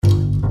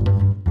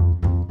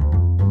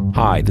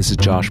Hi, this is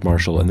Josh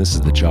Marshall, and this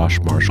is the Josh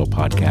Marshall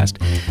Podcast.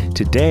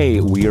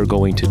 Today, we are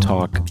going to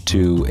talk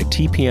to a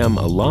TPM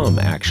alum,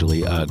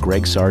 actually,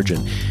 Greg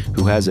Sargent,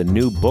 who has a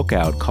new book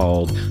out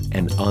called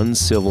An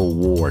Uncivil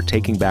War,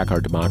 Taking Back Our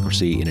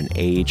Democracy in an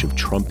Age of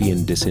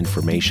Trumpian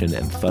Disinformation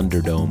and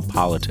Thunderdome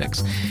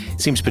Politics.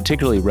 It seems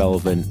particularly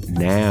relevant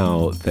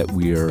now that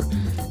we're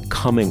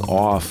coming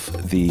off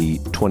the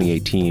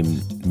 2018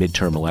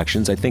 midterm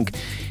elections. I think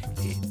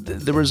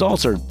the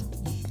results are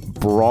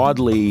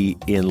broadly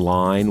in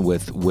line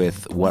with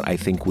what I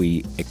think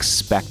we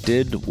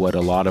expected, what a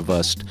lot of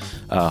us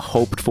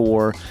hoped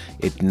for.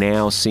 It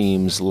now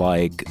seems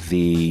like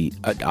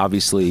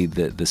obviously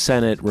the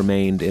Senate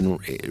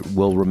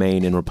will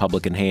remain in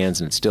Republican hands,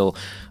 and it's still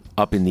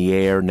up in the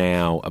air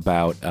now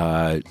about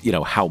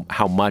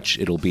how much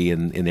it'll be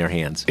in their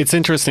hands. It's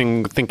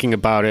interesting thinking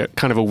about it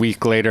kind of a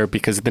week later,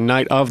 because the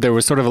night of, there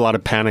was sort of a lot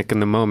of panic in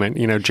the moment.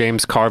 You know,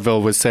 James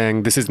Carville was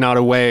saying, this is not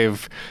a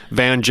wave.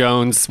 Van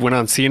Jones went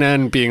on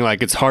CNN being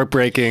like, it's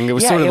heartbreaking. It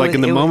was sort of like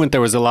in the moment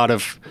there was a lot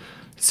of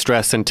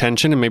stress and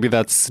tension, and maybe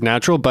that's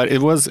natural, but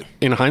it was,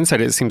 in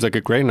hindsight, it seems like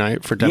a great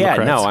night for Democrats.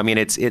 Yeah, no, I mean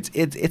it's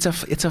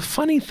a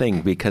funny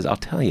thing, because I'll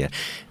tell you,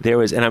 there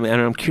was, and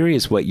I'm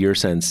curious what your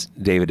sense,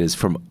 David, is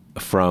from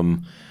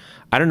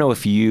I don't know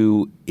if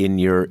you in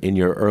your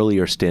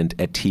earlier stint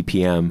at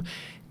TPM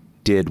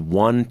did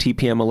one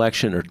TPM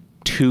election or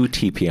two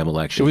TPM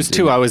elections. It was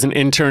two. I was an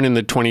intern in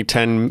the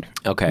 2010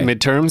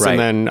 midterms, right, and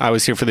then I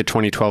was here for the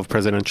 2012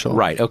 presidential.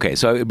 Right. Okay.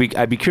 So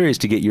I'd be curious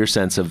to get your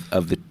sense of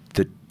the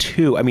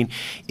two. I mean,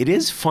 it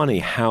is funny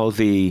how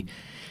the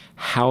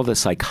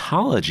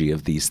psychology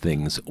of these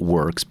things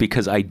works,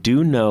 because I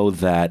do know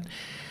that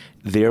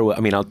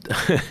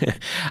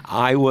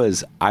I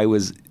was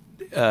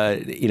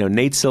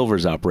Nate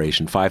Silver's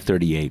operation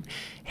 538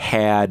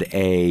 had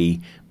a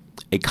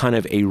kind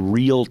of a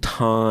real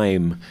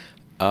time.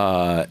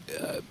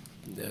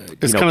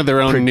 It's kind of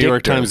their own predictor. New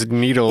York Times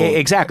needle.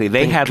 Exactly.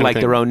 They had like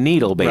their own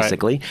needle,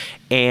 basically.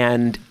 Right.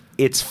 And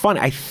it's funny.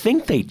 I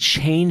think they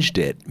changed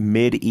it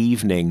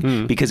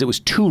mid-evening because it was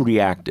too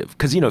reactive.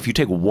 Because, if you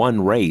take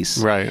one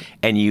race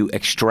and you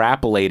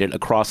extrapolate it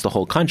across the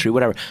whole country,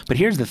 whatever. But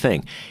here's the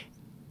thing.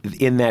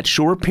 In that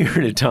short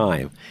period of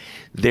time,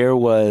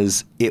 that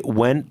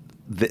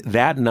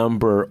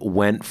number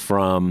went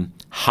from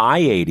high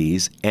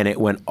 80s, and it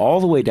went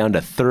all the way down to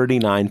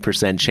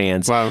 39%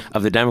 chance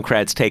of the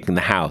Democrats taking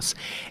the House.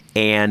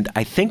 And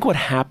I think what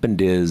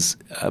happened is,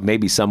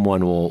 maybe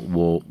someone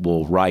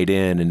will write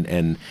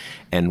in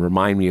and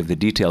remind me of the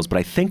details, but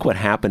I think what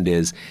happened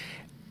is,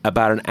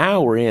 about an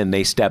hour in,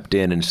 they stepped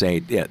in and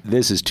say, yeah,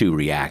 this is too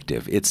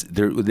reactive.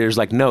 There's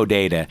like no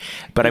data.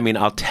 But I mean,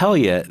 I'll tell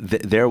you,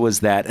 there was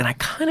that, and I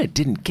kind of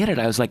didn't get it.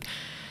 I was like,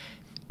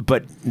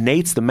 but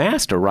Nate's the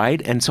master,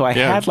 right? And so I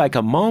had like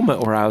a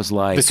moment where I was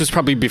like... This was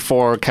probably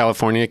before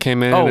California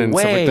came in and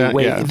stuff like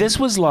that? Yeah. This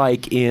was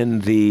like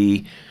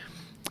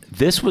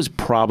this was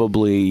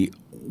probably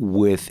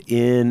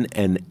within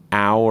an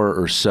hour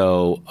or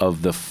so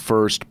of the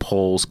first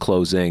polls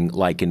closing,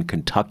 like in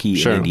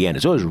Kentucky and Indiana.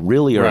 So it was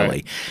really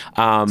early.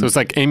 So it's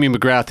like Amy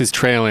McGrath is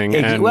trailing.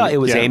 It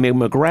was Amy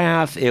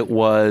McGrath. It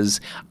was...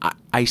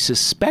 I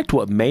suspect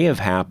what may have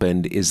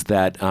happened is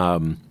that...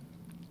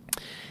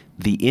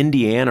 the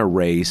Indiana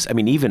race,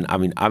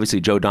 obviously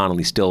Joe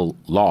Donnelly still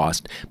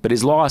lost, but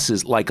his loss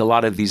is like a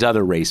lot of these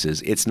other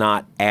races. It's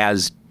not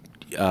as,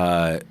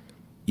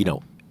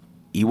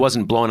 he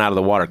wasn't blown out of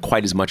the water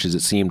quite as much as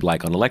it seemed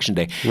like on Election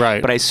Day.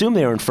 Right. But I assume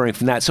they were inferring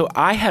from that. So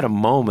I had a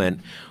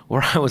moment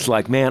where I was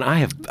like, man,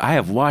 I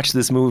have watched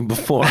this movie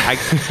before.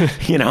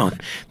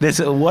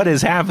 What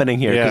is happening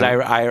here? Because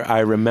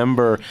I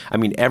remember,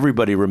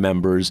 everybody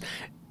remembers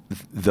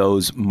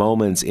those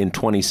moments in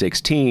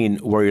 2016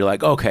 where you're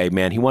like, okay,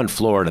 man, he won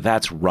Florida.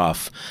 That's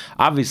rough.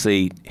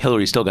 Obviously,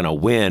 Hillary's still going to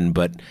win,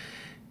 but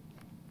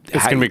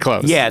it's going to be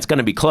close. Yeah, it's going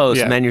to be close.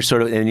 Yeah. And then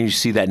and you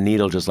see that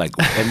needle just like,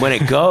 and when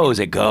it goes,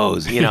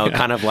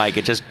 kind of like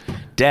it's just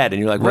dead. And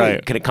you're like,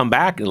 wait, can it come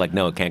back? And you're like,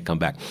 no, it can't come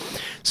back.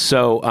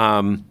 So,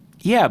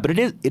 but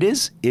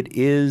it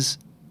is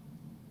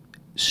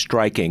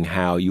striking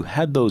how you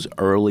had those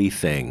early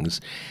things,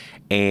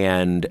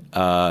 and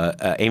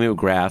Amy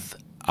McGrath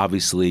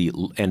obviously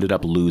ended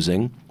up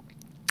losing.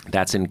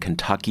 That's in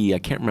Kentucky. I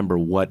can't remember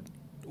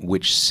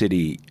which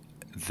city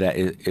that,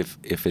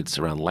 if it's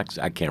around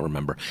I can't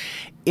remember.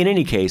 In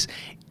any case,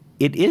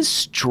 it is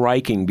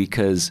striking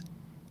because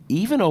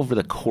even over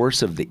the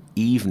course of the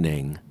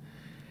evening,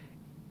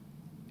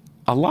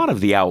 a lot of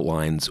the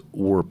outlines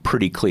were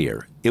pretty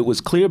clear. It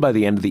was clear by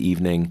the end of the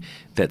evening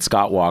that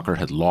Scott Walker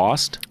had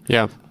lost.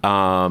 Yeah.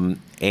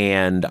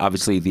 And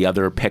obviously the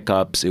other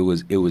pickups, it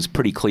was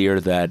pretty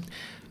clear that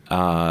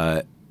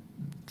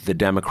the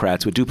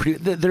Democrats would do pretty.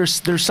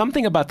 There's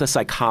something about the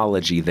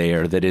psychology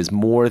there that is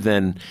more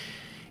than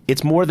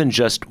it's more than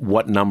just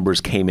what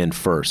numbers came in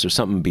first. There's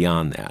something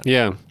beyond that.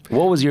 Yeah.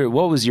 What was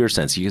your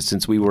sense?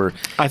 Since we were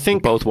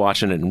both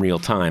watching it in real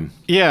time.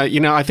 Yeah,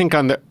 I think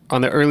on the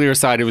earlier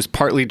side, it was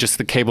partly just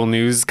the cable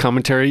news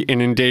commentary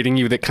inundating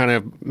you that kind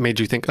of made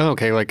you think, oh,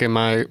 okay, like are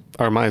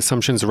my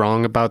assumptions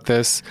wrong about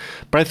this?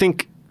 But I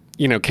think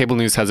cable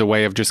news has a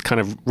way of just kind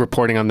of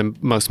reporting on the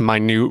most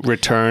minute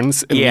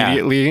returns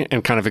immediately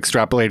and kind of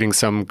extrapolating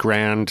some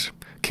grand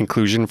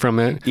conclusion from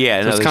it.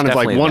 Yeah, so it's kind of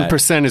like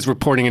 1% is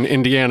reporting in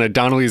Indiana,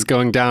 Donnelly's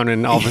going down,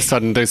 and all of a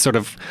sudden the sort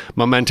of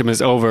momentum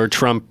is over.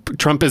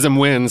 Trumpism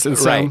wins, and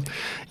so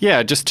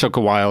it just took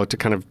a while to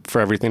kind of for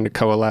everything to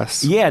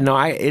coalesce. Yeah, no,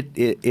 it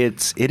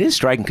is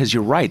striking because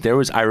you're right.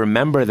 I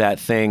remember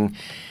that thing.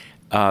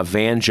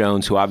 Van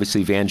Jones, who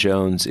obviously Van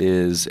Jones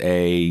is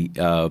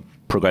a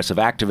progressive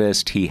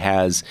activist. He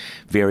has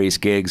various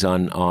gigs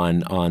on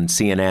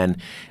CNN.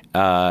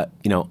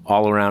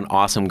 All around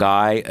awesome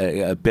guy,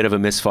 a bit of a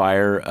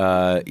misfire,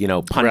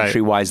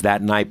 punditry-wise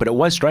that night. But it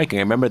was striking.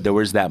 I remember there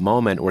was that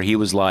moment where he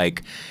was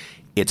like,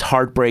 it's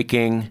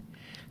heartbreaking.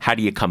 How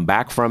do you come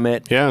back from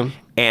it? Yeah.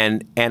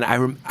 And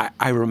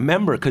I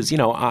remember, because,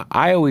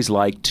 I always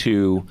like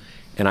to,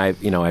 and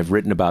I've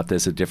written about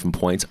this at different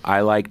points,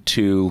 I like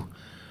to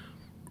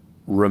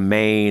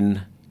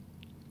remain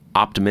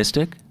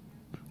optimistic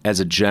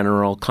as a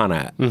general kind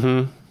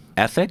of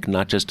ethic,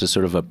 not just a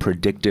sort of a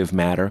predictive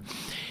matter.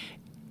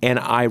 And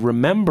I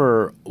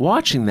remember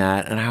watching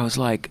that, and I was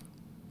like,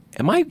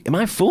 "Am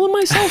I fooling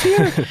myself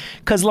here?"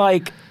 Because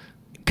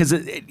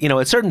at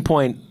a certain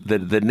point,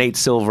 the Nate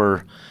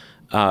Silver,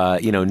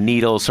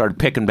 needle started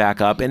picking back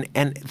up, and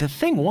the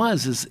thing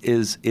was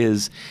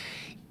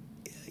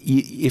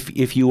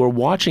if you were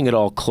watching it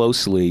all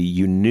closely,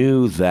 you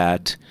knew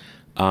that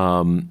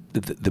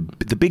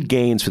the big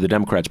gains for the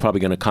Democrats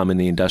probably going to come in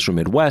the industrial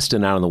Midwest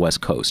and out on the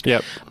West Coast.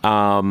 Yep.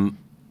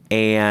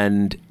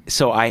 And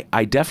so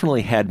I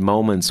definitely had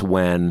moments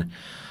when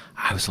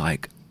I was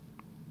like,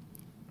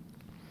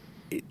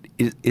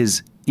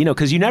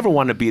 because you never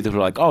want to be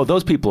like, oh,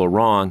 those people are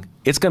wrong.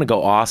 It's going to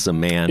go awesome,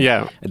 man.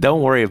 Yeah.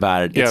 Don't worry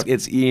about it. Yeah.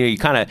 It's you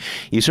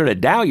sort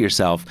of doubt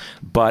yourself.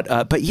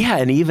 But yeah,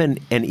 and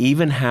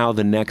even how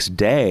the next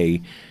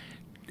day,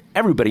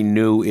 everybody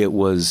knew it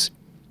was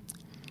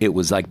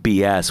like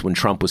BS when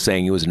Trump was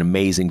saying it was an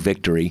amazing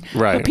victory.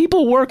 Right. But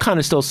people were kind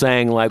of still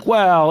saying like,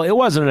 well, it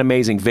wasn't an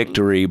amazing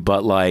victory,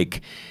 but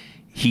like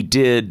he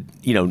did,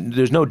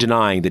 there's no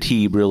denying that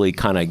he really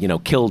kind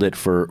of, killed it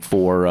for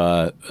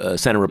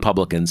Senate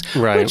Republicans.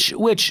 Right.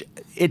 Which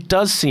it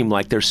does seem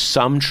like there's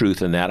some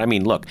truth in that. I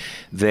mean, look,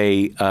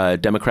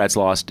 Democrats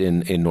lost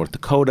in North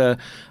Dakota,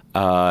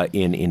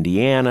 in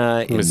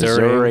Indiana, in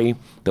Missouri.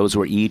 Those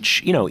were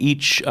each.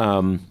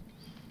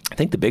 I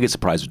think the biggest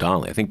surprise was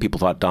Donnelly. I think people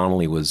thought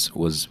Donnelly was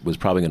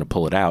probably going to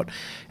pull it out,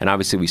 and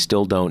obviously we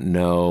still don't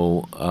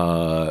know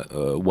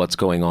what's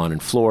going on in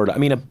Florida. I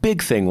mean, a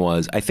big thing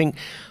was, I think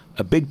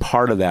a big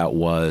part of that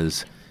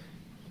was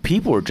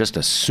people were just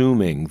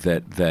assuming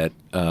that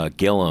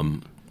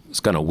Gillum was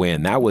going to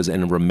win. That was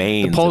and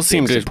remains a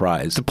big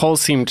surprise. The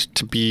polls seemed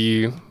to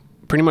be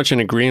pretty much in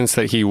agreement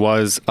that he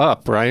was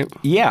up, right?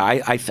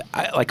 Yeah,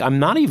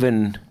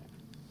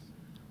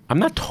 I'm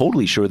not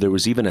totally sure there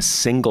was even a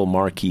single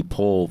marquee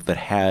poll that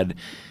had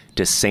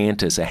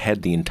DeSantis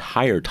ahead the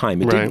entire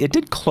time. It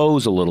did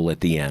close a little at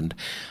the end.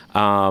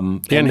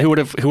 And who would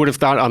have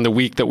thought on the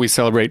week that we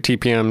celebrate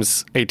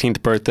TPM's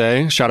 18th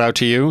birthday? Shout out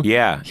to you.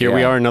 Yeah. Here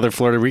we are, another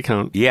Florida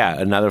recount. Yeah,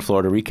 another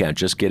Florida recount,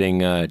 just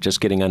getting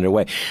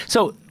underway.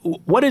 So,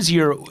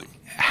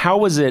 how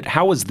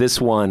was this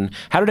one?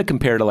 How did it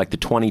compare to like the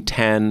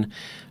 2010?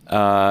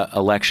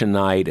 Election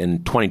night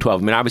and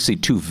 2012. I mean, obviously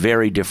two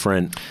very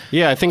different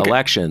I think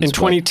elections. In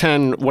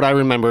 2010, what I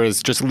remember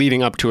is just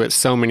leading up to it,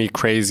 so many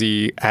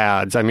crazy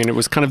ads. I mean, it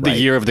was kind of the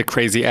year of the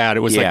crazy ad.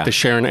 It was like the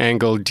Sharon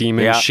Angle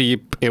Demon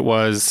Sheep. It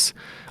was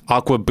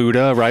Aqua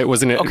Buddha, right?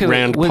 Wasn't it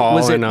Rand Paul?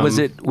 Was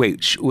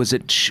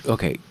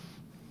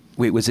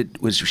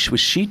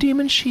she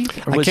Demon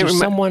Sheep? Or was there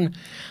someone?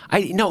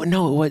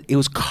 It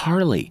was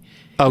Carly.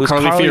 Oh,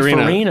 Carly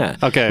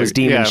Fiorina. Okay, was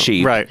Demon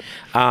Sheep. Right.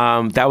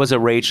 That was a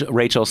Rachel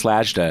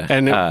Slajda.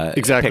 And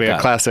exactly pickup.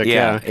 A classic.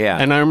 Yeah.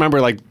 And I remember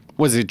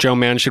was it Joe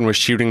Manchin was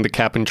shooting the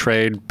cap and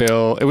trade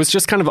bill? It was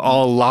just kind of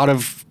a lot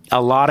of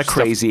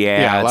crazy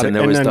ads, and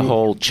there was the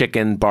whole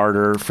chicken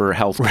barter for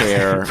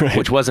healthcare, right.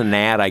 Which wasn't an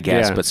ad, I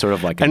guess, but sort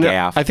of like a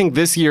gaffe. I think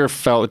this year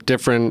felt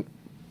different.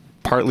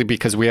 Partly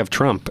because we have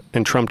Trump,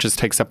 and Trump just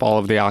takes up all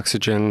of the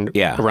oxygen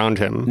around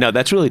him. No,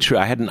 that's really true.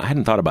 I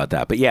hadn't thought about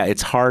that, but yeah,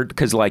 it's hard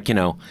because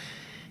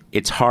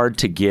it's hard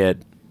to get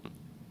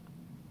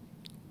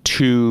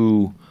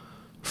too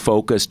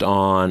focused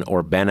on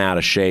or bent out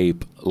of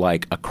shape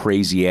like a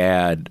crazy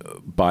ad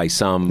by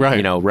some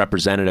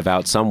representative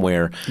out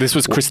somewhere. This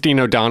was Christine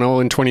O'Donnell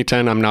in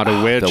 2010. I'm not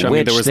a witch. There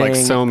was like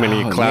so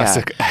many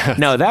classic ads.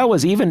 No, that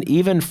was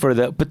even for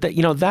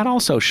that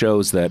also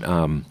shows that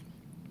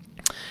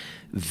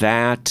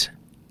that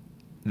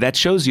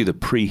shows you the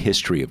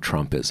prehistory of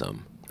Trumpism.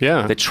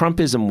 Yeah, that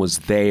Trumpism was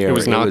there. It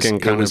was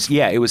knocking.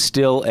 It was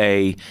still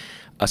a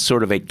a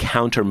sort of a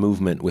counter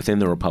movement within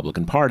the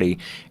Republican Party,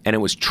 and it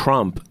was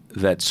Trump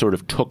that sort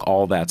of took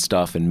all that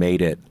stuff and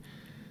made it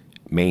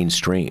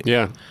mainstream.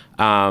 Yeah.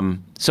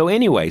 So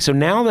anyway, so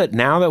now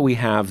that we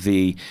have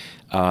the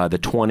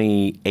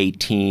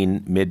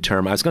 2018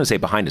 midterm, I was going to say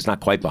behind us, not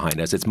quite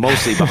behind us. It's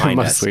mostly behind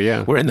us.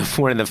 Yeah. We're in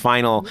the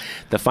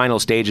final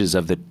stages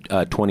of the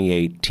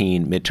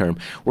 2018 midterm.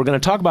 We're going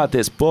to talk about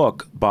this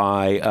book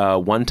by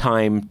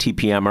one-time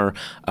TPMer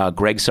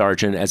Greg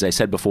Sargent. As I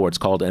said before, it's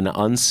called An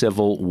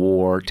Uncivil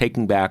War: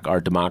 Taking Back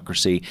Our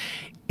Democracy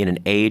in an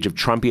Age of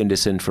Trumpian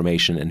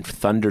Disinformation and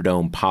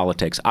Thunderdome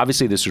Politics.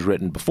 Obviously, this was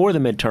written before the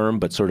midterm,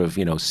 but sort of,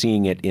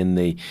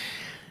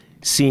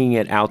 seeing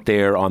it out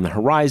there on the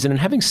horizon and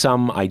having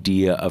some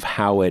idea of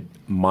how it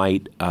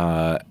might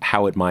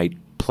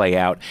play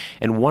out.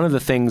 And one of the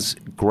things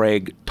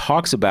Greg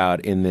talks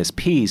about in this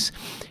piece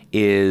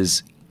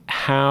is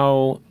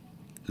how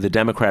the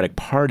Democratic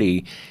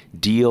Party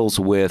deals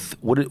with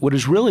what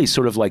is really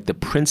sort of like the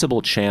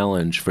principal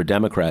challenge for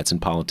Democrats in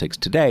politics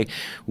today,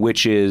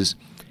 which is,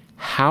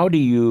 how do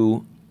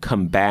you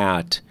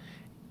combat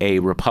a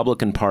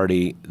Republican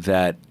Party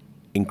that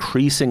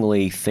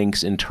increasingly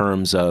thinks in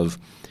terms of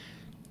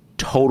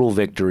total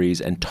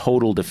victories and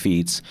total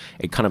defeats,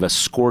 a kind of a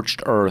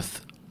scorched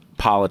earth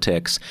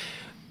politics,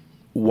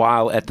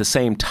 while at the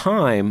same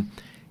time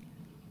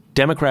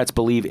Democrats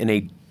believe in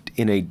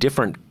a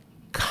different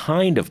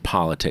kind of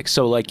politics.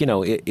 So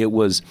it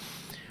was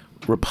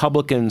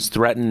Republicans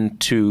threatened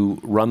to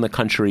run the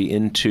country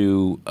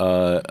into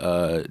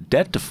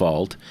debt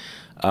default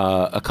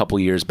a couple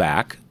years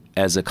back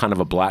as a kind of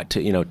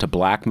to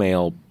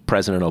blackmail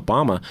President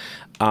Obama.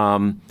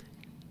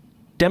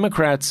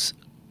 Democrats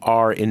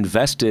are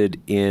invested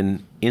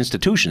in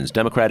institutions,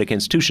 democratic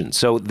institutions.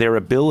 So their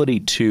ability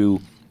to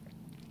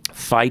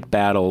fight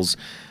battles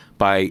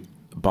by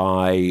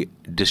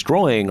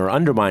destroying or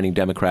undermining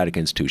democratic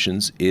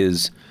institutions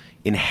is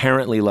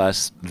inherently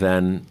less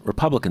than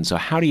Republicans. So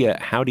how do you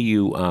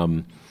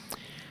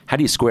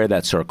square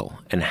that circle?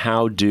 And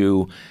how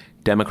do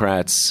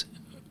Democrats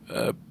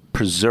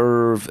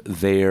preserve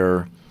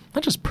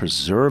not just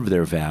preserve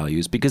their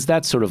values, because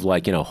that's sort of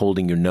like,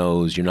 holding your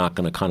nose. You're not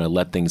going to kind of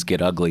let things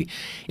get ugly.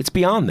 It's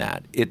beyond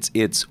that.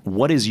 It's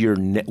what is your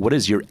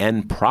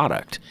end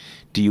product?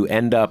 Do you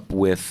end up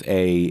with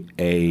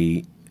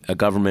a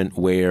government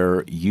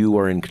where you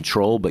are in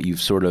control, but you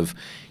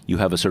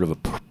have a sort of a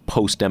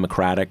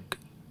post-democratic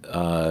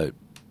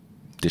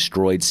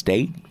destroyed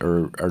state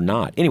or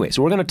not? Anyway,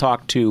 so we're going to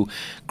talk to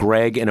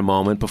Greg in a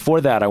moment.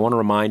 Before that, I want to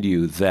remind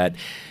you that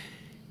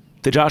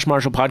the Josh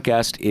Marshall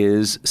podcast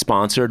is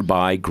sponsored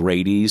by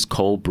Grady's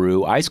Cold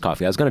Brew Iced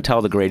Coffee. I was going to tell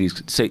the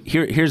Grady's,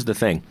 here's the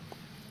thing.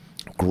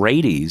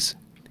 Grady's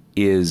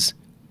is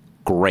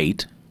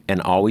great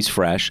and always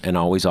fresh and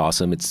always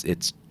awesome.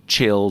 It's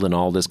chilled and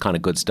all this kind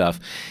of good stuff.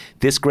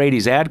 This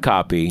Grady's ad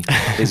copy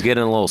is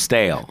getting a little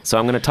stale. So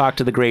I'm going to talk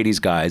to the Grady's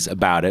guys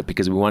about it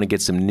because we want to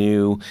get some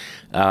new,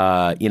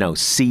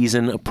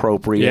 season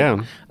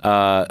appropriate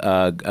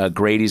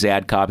Grady's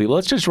ad copy. Well,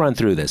 let's just run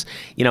through this.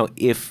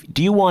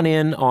 Do you want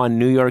in on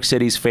New York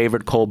City's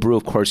favorite cold brew?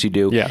 Of course you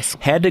do. Yes.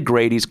 Head to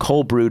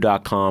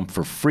Grady'sColdBrew.com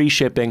for free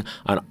shipping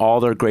on all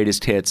their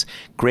greatest hits.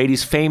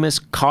 Grady's famous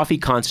coffee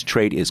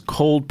concentrate is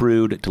cold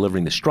brewed,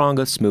 delivering the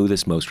strongest,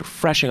 smoothest, most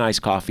refreshing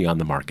iced coffee on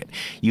the market,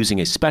 using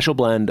a special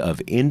blend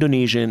of Indonesian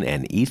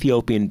and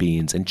Ethiopian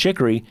beans and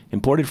chicory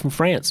imported from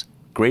France.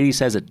 Grady's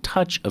has a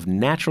touch of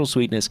natural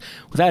sweetness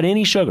without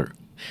any sugar.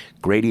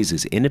 Grady's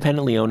is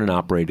independently owned and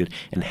operated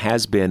and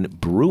has been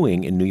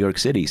brewing in New York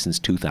City since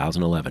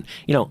 2011.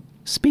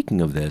 Speaking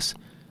of this,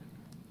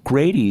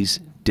 Grady's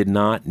did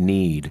not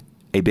need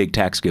a big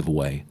tax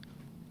giveaway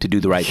to do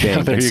the right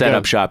thing and set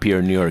up shop here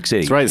in New York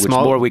City. That's right. Which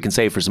more we can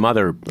say for some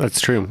other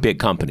big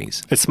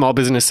companies. It's Small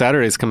Business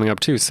Saturday is coming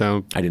up too,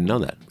 so I didn't know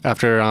that.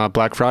 After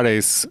Black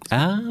Friday's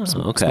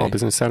Small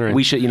Business Saturday.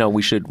 We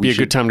should be a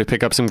good time to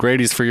pick up some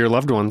Grady's for your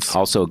loved ones.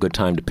 Also a good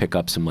time to pick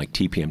up some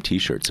TPM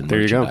t-shirts and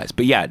there merchandise. You go.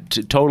 But yeah,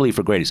 totally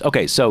for Grady's.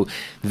 Okay, so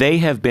they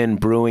have been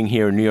brewing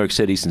here in New York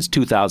City since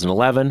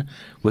 2011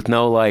 with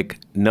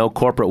no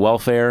corporate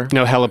welfare.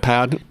 No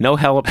helipad. No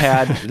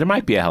helipad. There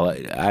might be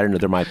I don't know,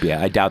 there might be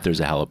I doubt there's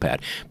a helipad.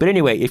 But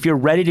anyway, if you're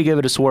ready to give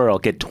it a swirl,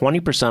 get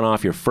 20%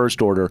 off your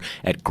first order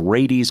at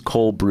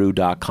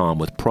Grady'sColdBrew.com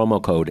with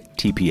promo code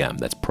TPM.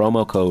 That's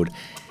promo code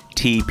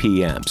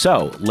TPM.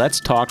 So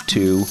let's talk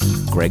to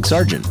Greg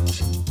Sargent.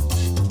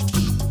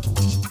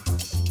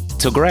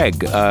 So Greg,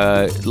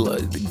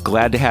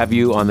 glad to have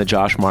you on the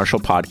Josh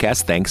Marshall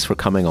podcast. Thanks for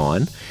coming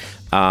on.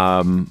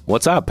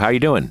 What's up? How are you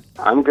doing?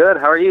 I'm good.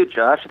 How are you,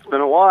 Josh? It's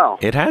been a while.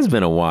 It has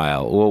been a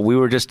while. Well, we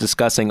were just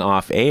discussing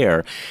off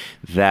air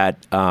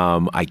that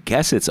I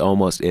guess it's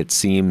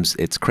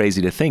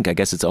crazy to think. I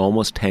guess it's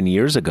almost 10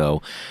 years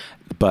ago,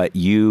 but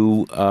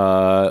you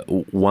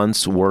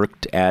once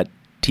worked at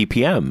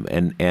TPM,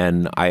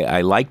 and I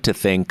like to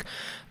think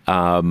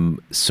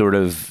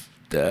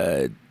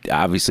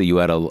obviously you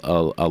had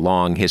a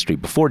long history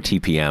before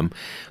TPM,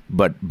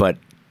 but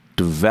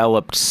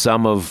developed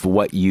some of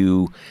what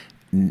you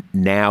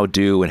now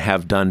do and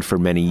have done for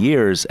many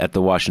years at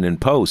the Washington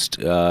Post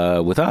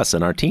with us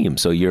and our team.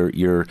 So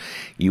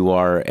you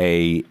are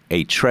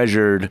a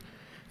treasured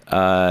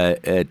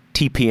a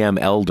TPM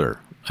elder,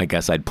 I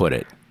guess I'd put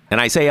it. And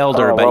I say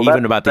elder, but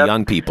even about the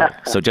young people.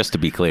 So just to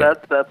be clear,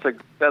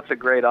 that's a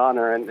great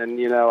honor, and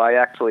I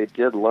actually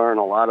did learn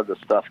a lot of the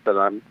stuff that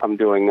I'm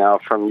doing now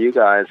from you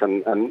guys,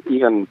 and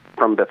even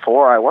from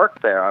before I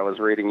worked there, I was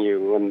reading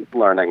you and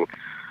learning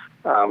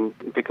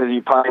because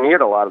you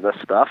pioneered a lot of this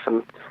stuff,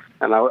 and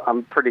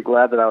I'm pretty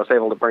glad that I was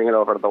able to bring it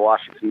over to the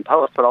Washington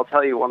Post. But I'll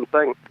tell you one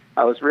thing: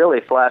 I was really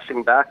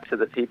flashing back to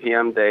the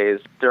TPM days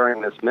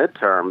during this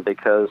midterm,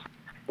 because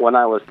when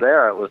I was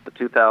there, it was the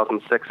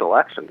 2006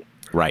 election.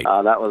 Right.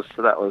 That was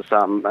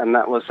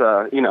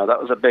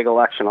a big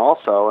election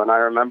also. And I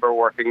remember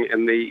working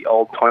in the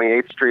old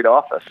 28th Street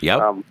office.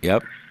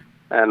 Yep.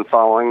 And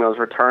following those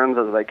returns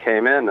as they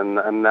came in, and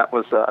that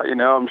was,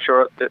 I'm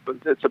sure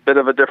it's a bit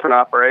of a different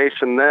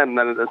operation then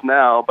than it is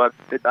now. But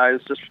I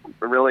was just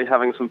really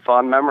having some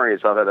fond memories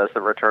of it as the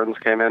returns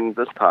came in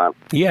this time.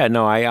 Yeah.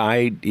 No.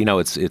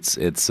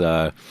 It's.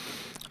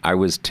 I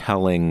was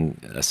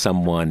telling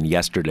someone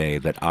yesterday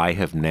that I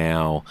have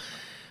now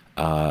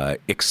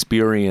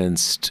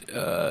experienced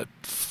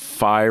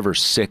 5 or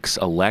 6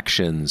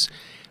 elections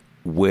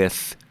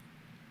with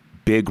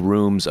big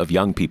rooms of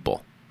young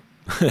people,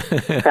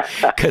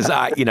 because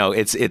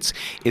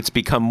it's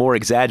become more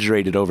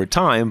exaggerated over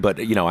time. But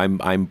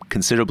I'm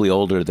considerably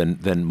older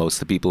than most of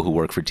the people who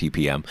work for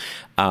TPM,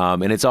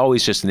 and it's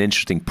always just an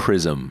interesting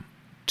prism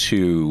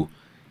to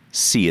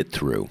see it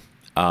through,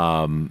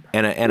 and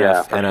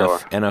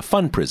a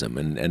fun prism,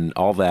 and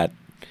all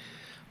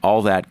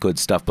that good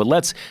stuff.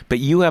 But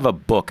you have a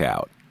book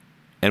out,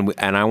 and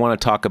I want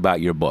to talk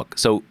about your book.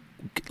 So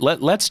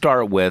let's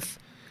start with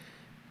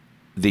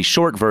the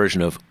short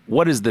version of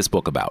what is this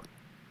book about?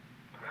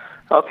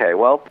 Okay,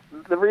 well,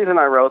 the reason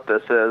I wrote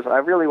this is I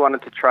really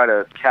wanted to try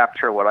to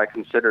capture what I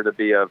consider to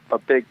be a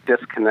big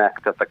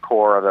disconnect at the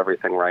core of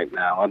everything right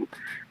now,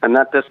 and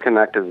that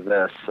disconnect is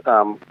this.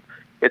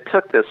 It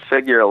took this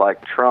figure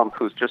like Trump,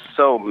 who's just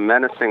so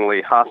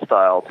menacingly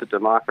hostile to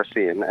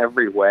democracy in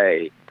every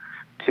way,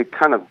 to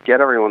kind of get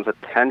everyone's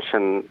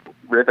attention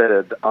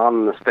riveted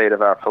on the state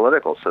of our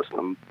political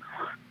system.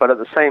 But at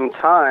the same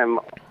time,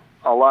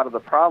 a lot of the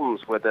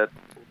problems with it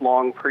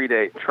long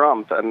predate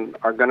Trump and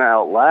are going to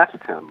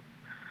outlast him.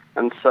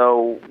 And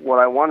so what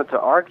I wanted to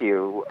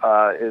argue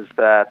is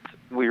that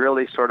we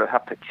really sort of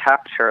have to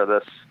capture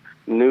this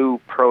new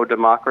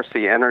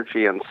pro-democracy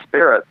energy and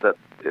spirit that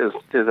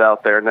is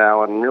out there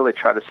now, and really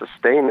try to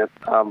sustain it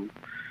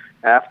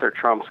after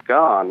Trump's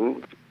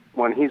gone.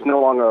 When he's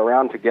no longer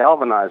around to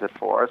galvanize it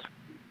for us,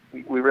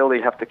 we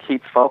really have to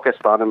keep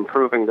focused on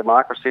improving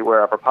democracy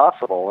wherever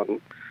possible.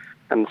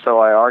 And so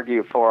I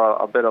argue for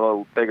a bit of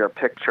a bigger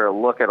picture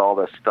look at all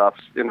this stuff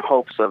in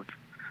hopes of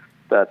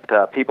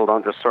that people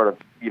don't just sort of,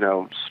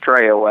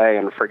 stray away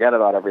and forget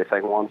about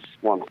everything once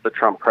the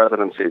Trump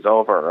presidency is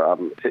over.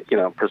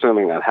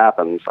 Presuming that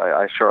happens,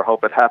 I sure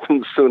hope it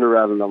happens sooner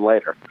rather than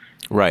later.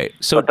 Right.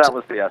 So but that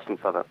was the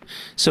essence of it.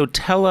 So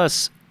tell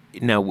us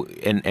now,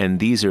 and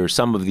these are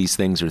some of these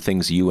things are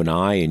things you and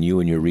I and you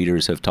and your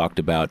readers have talked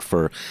about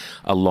for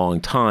a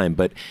long time,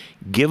 but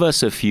give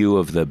us a few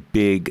of the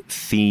big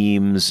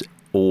themes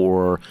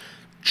or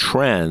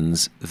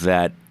trends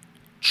that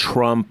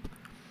Trump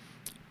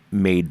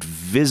made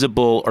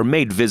visible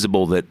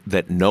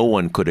that no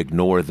one could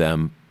ignore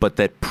them, but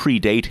that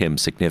predate him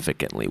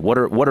significantly. What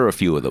are a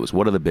few of those?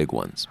 What are the big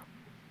ones?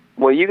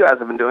 Well, you guys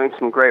have been doing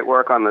some great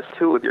work on this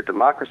too with your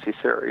democracy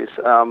series.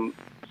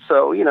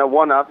 So,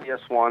 one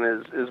obvious one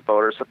is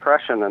voter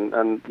suppression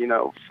and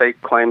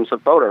fake claims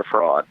of voter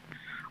fraud.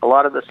 A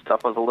lot of this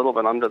stuff was a little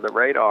bit under the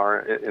radar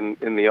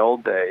in the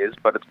old days,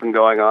 but it's been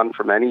going on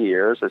for many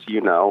years, as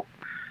you know,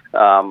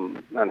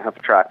 and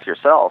have tracked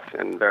yourself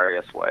in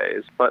various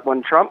ways. But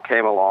when Trump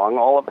came along,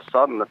 all of a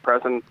sudden the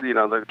president,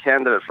 the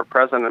candidate for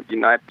president of the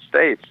United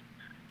States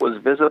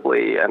was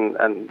visibly and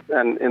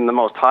in the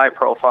most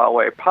high-profile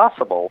way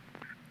possible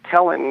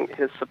telling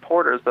his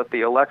supporters that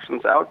the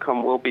election's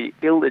outcome will be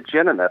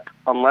illegitimate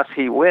unless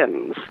he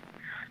wins.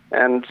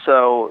 And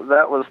so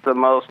that was the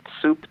most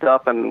souped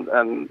up and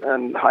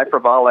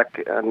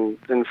hyperbolic and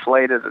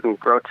inflated and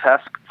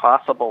grotesque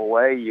possible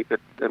way you could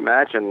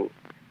imagine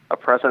a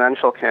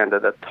presidential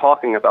candidate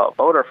talking about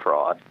voter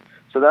fraud.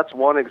 So that's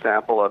one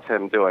example of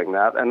him doing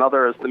that.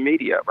 Another is the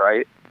media,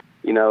 right?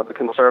 The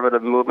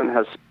conservative movement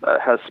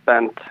has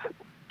spent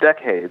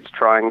decades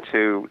trying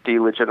to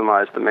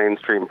delegitimize the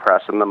mainstream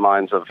press in the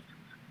minds of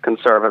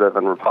conservative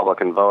and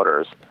Republican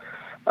voters.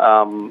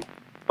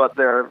 But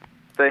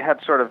they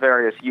had sort of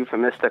various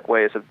euphemistic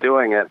ways of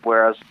doing it,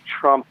 whereas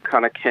Trump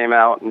kind of came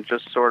out and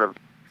just sort of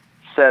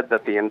said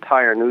that the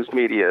entire news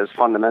media is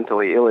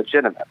fundamentally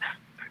illegitimate,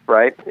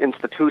 right?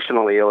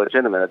 Institutionally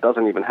illegitimate. It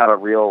doesn't even have a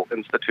real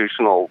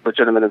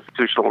legitimate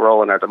institutional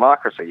role in our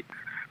democracy.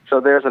 So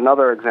there's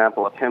another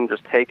example of him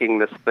just taking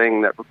this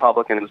thing that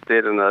Republicans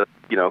did in a,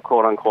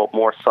 quote unquote,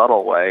 more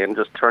subtle way and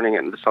just turning it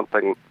into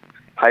something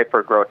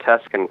hyper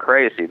grotesque and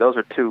crazy. Those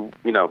are two,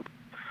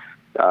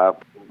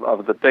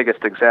 of the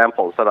biggest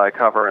examples that I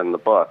cover in the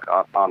book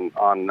on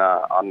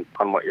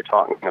what you're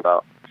talking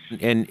about.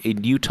 And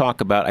you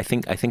talk about, I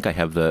think I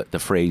have the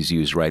phrase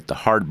used right, the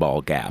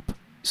hardball gap.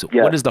 So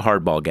Yes. What is the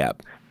hardball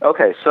gap?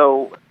 Okay,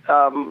 so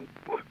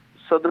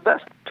the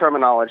best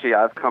terminology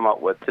I've come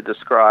up with to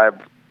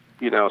describe,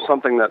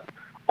 something that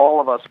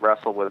all of us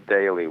wrestle with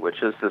daily,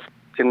 which is this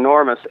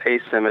enormous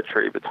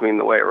asymmetry between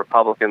the way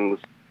Republicans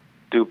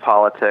do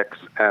politics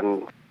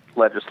and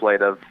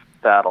legislative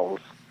battles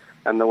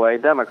and the way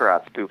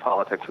Democrats do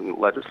politics and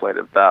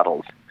legislative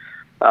battles,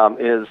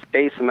 is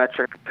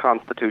asymmetric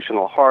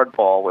constitutional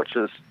hardball, which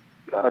is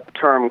a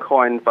term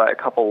coined by a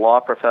couple law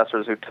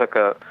professors who took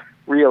a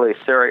really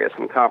serious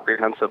and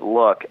comprehensive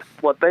look.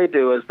 What they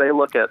do is they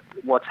look at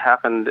what's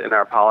happened in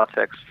our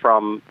politics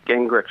from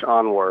Gingrich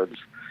onwards.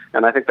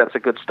 And I think that's a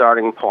good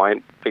starting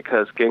point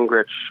because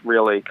Gingrich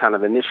really kind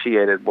of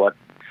initiated what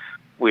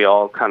we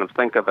all kind of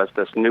think of as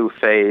this new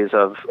phase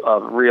of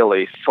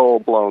really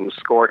full-blown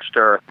scorched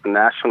earth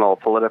national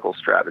political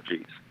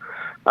strategies.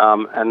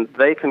 And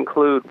they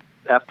conclude,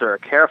 after a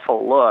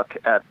careful look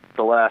at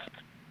the last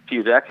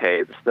few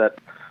decades, that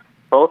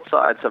both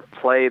sides have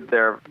played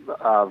their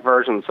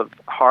versions of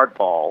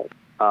hardball,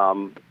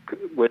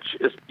 which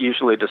is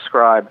usually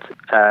described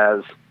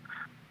as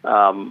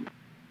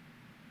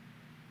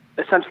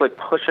essentially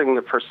pushing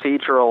the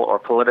procedural or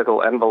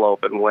political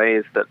envelope in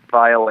ways that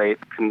violate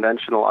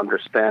conventional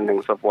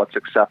understandings of what's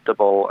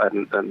acceptable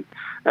and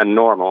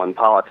normal in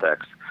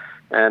politics.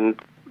 And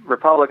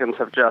Republicans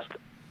have just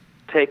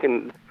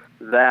taken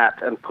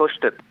that and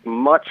pushed it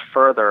much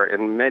further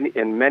in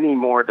many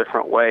more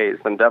different ways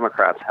than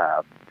Democrats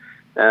have.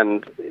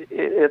 And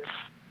it's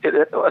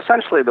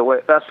essentially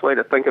the best way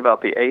to think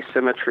about the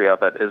asymmetry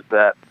of it is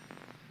that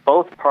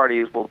both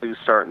parties will do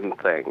certain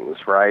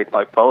things, right?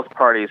 Like both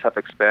parties have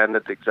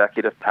expanded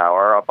executive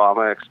power.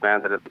 Obama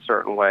expanded it in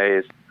certain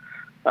ways.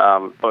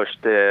 Bush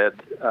did,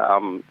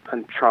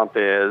 and Trump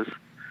is.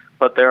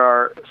 But there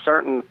are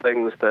certain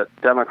things that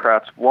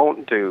Democrats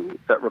won't do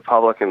that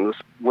Republicans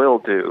will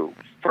do.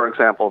 For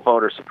example,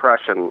 voter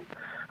suppression,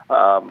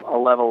 a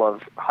level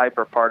of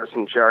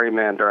hyper-partisan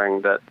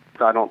gerrymandering that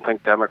I don't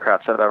think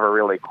Democrats have ever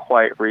really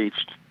quite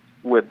reached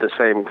with the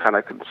same kind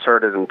of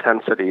concerted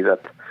intensity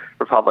that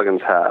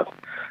Republicans have.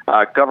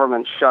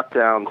 Government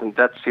shutdowns and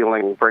debt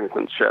ceiling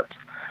brinkmanships.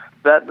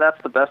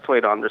 That's the best way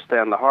to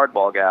understand the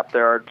hardball gap.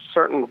 There are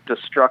certain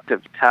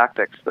destructive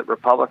tactics that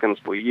Republicans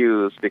will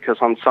use because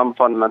on some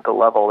fundamental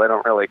level they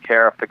don't really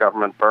care if the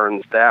government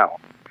burns down,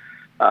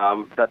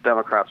 that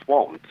Democrats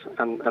won't.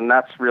 And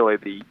that's really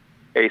the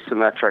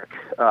asymmetric,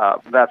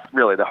 that's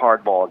really the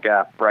hardball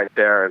gap right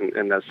there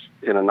in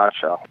a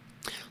nutshell.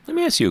 Let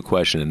me ask you a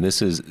question, and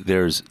this is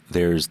there's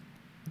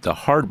the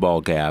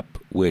hardball gap,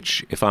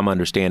 which, if I'm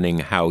understanding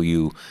how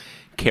you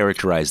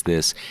characterize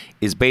this,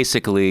 is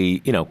basically,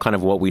 kind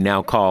of what we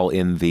now call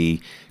in the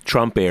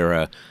Trump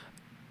era,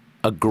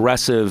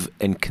 aggressive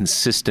and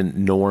consistent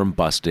norm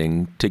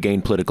busting to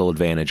gain political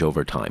advantage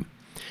over time.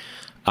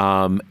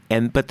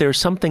 But there's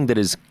something that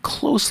is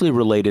closely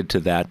related to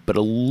that, but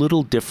a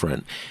little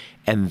different,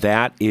 and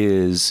that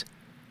is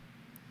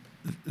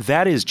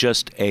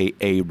just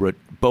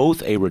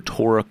both a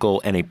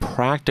rhetorical and a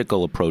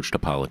practical approach to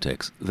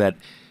politics that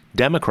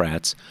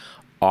Democrats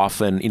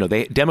often,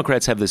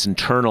 Democrats have this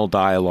internal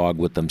dialogue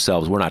with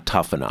themselves. We're not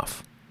tough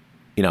enough.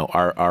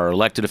 Our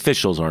elected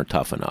officials aren't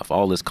tough enough.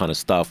 All this kind of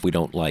stuff. We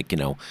don't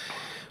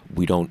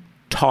we don't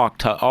talk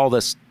to all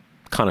this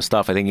kind of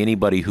stuff. I think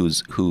anybody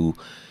who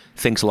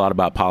thinks a lot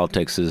about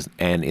politics is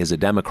a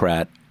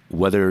Democrat,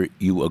 whether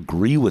you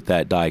agree with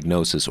that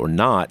diagnosis or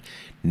not,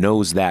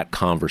 knows that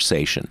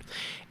conversation.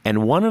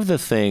 And one of the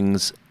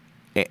things,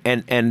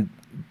 and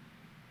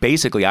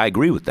basically I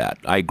agree with that.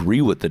 I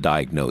agree with the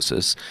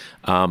diagnosis,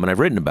 and I've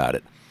written about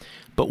it.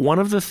 But one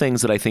of the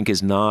things that I think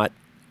is not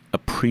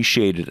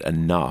appreciated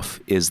enough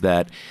is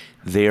that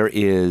there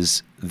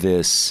is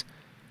this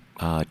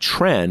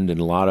trend, and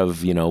a lot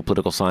of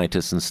political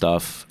scientists and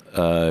stuff,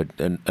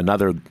 and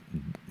another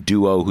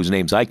duo whose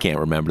names I can't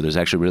remember, there's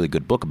actually a really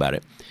good book about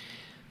it.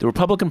 The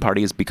Republican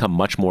Party has become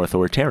much more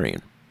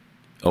authoritarian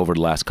over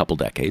the last couple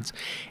decades.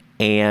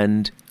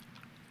 And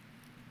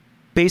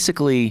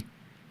basically,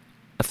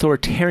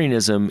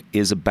 authoritarianism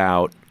is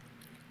about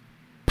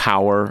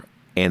power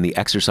and the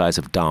exercise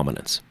of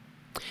dominance.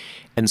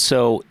 And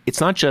so it's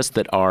not just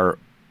that our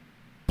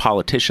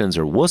politicians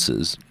are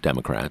wusses,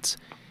 Democrats.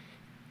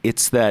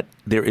 It's that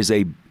there is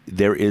a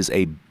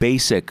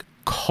basic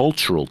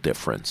cultural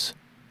difference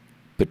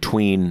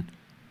between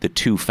the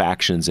two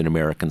factions in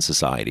American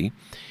society.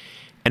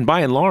 And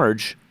by and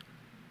large,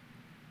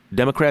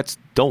 Democrats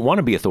don't want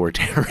to be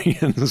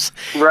authoritarians.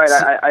 Right.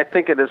 I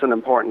think it is an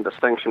important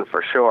distinction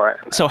for sure.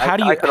 So where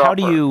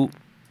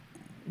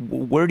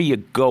do you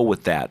go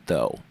with that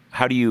though?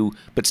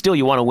 But still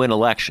you want to win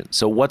elections.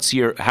 So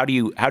how do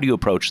you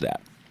approach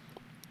that?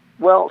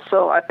 Well,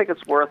 so I think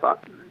it's worth,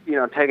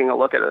 taking a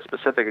look at a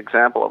specific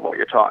example of what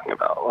you're talking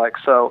about. Like,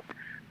 so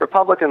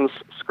Republicans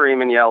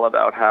scream and yell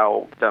about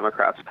how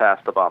Democrats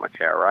passed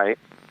Obamacare, right?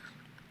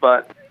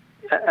 But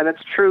And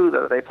it's true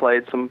that they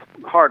played some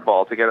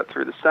hardball to get it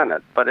through the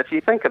Senate. But if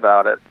you think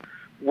about it,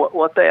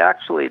 what they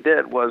actually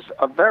did was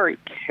a very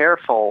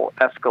careful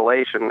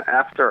escalation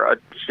after a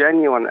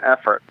genuine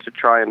effort to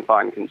try and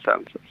find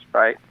consensus,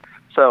 right?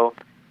 So,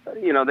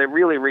 they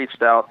really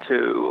reached out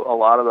to a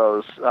lot of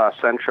those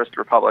centrist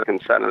Republican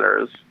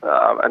senators,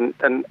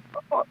 and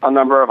a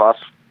number of us,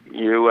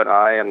 you and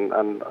I,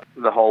 and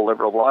the whole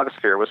liberal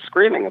blogosphere was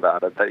screaming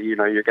about it, that,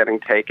 you're getting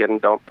taken,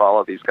 don't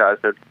follow these guys,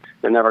 they're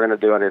never going to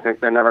do anything,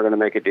 they're never going to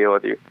make a deal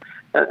with you.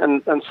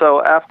 And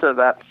so after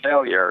that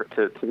failure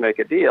to make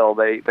a deal,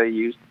 they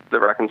used the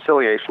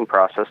reconciliation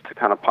process to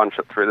kind of punch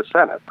it through the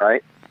Senate,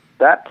 right?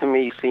 That, to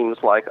me, seems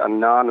like a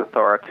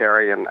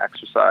non-authoritarian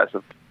exercise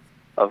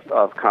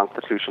of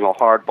constitutional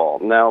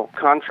hardball. Now,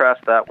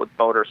 contrast that with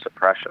voter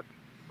suppression,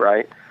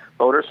 right?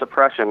 Voter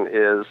suppression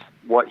is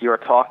what you're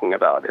talking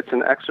about. It's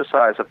an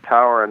exercise of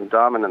power and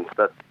dominance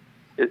that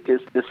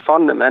is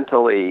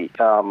fundamentally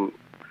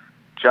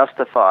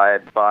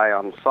justified by,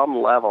 on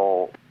some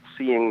level,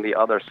 seeing the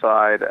other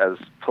side as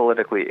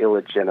politically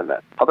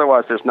illegitimate.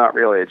 Otherwise, there's not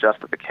really a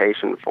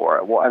justification for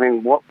it. Well, I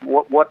mean, what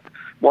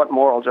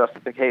moral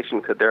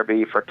justification could there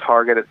be for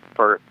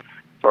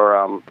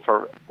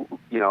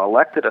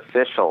elected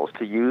officials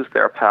to use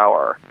their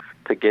power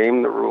to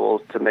game the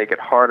rules to make it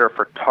harder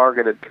for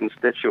targeted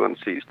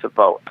constituencies to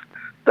vote?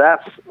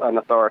 That's an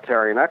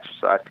authoritarian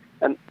exercise.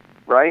 And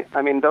right?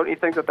 I mean, don't you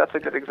think that that's a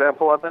good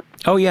example of it?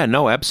 Oh, yeah,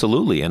 no,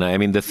 absolutely. And I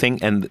mean,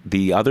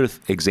 the other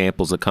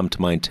examples that come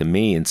to mind to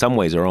me in some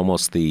ways are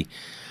almost the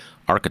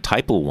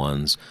archetypal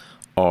ones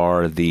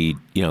are the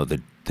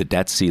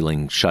debt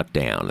ceiling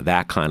shutdown,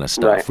 that kind of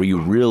stuff, right, where you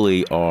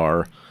really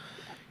are,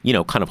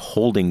 kind of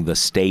holding the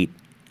state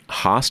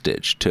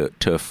hostage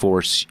to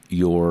force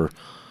your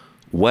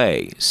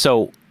way.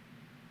 So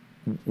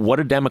what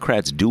do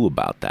Democrats do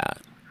about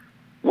that?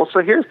 Well,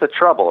 so here's the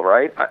trouble,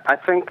 right? I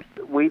think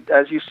we,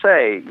 as you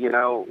say,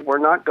 we're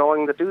not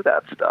going to do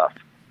that stuff.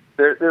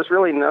 There's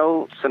really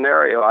no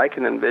scenario I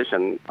can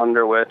envision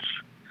under which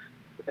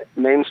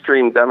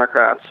mainstream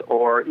Democrats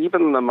or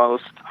even the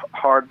most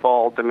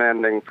hardball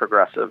demanding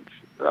progressive,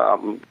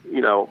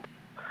 you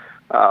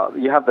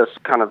have this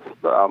kind of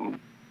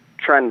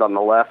trend on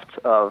the left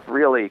of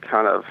really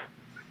kind of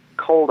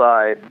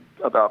cold-eyed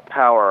about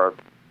power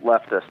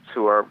leftists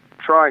who are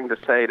trying to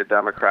say to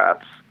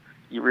Democrats,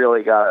 you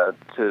really got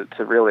to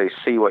really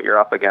see what you're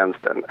up against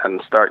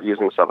and start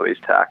using some of these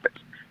tactics.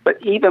 But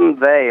even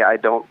they, I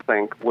don't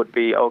think, would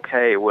be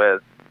okay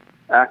with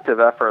active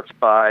efforts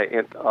by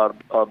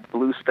a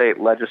blue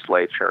state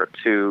legislature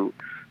to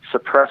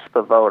suppress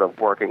the vote of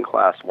working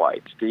class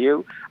whites. Do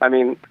you? I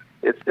mean,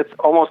 it's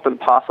almost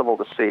impossible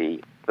to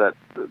see that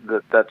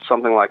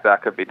something like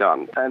that could be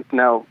done. And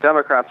now,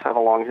 Democrats have a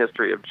long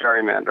history of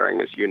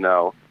gerrymandering, as you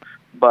know,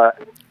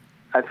 but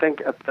I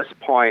think at this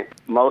point,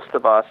 most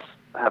of us,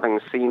 having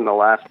seen the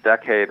last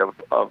decade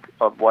of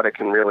what it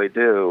can really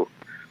do,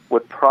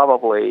 would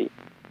probably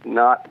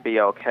not be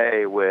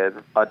okay with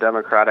a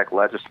Democratic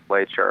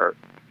legislature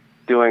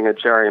doing a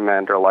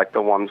gerrymander like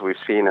the ones we've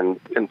seen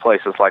in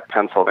places like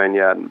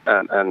Pennsylvania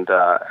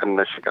and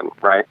Michigan,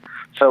 right?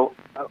 So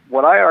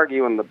what I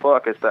argue in the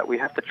book is that we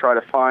have to try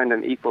to find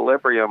an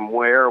equilibrium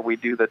where we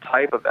do the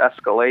type of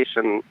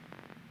escalation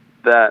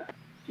that,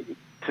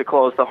 to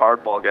close the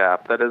hardball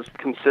gap, that is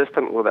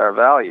consistent with our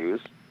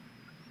values,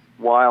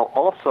 while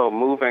also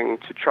moving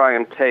to try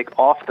and take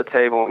off the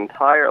table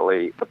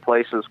entirely the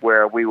places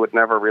where we would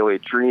never really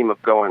dream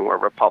of going where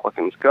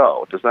Republicans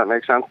go. Does that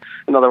make sense?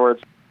 In other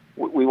words,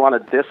 we want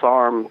to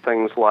disarm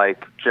things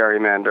like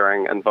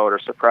gerrymandering and voter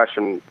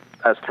suppression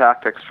as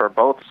tactics for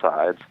both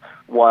sides,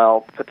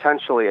 while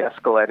potentially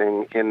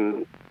escalating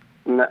in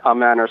a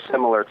manner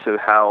similar to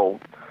how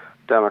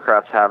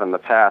Democrats have in the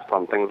past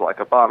on things like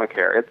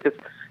Obamacare.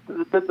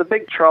 The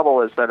big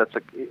trouble is that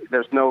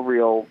there's no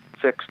real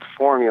fixed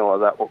formula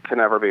that can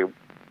ever be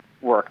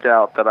worked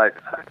out that I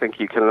think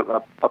you can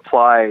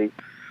apply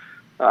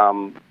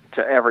to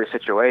every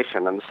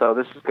situation. And so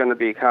this is going to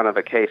be kind of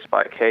a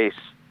case-by-case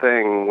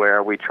thing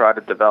where we try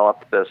to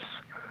develop this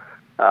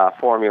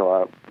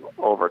formula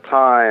over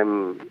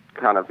time,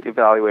 kind of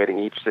evaluating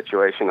each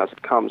situation as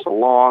it comes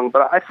along.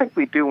 But I think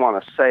we do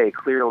want to say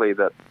clearly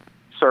that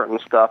certain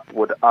stuff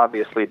would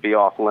obviously be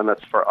off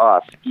limits for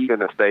us,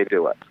 even if they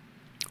do it.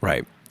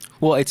 Right.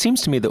 Well, it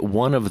seems to me that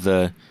one of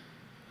the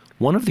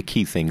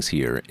key things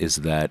here is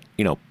that,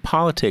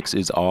 politics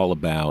is all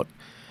about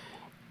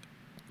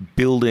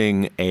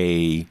building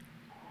a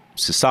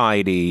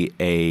society,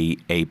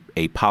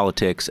 a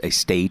politics, a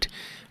state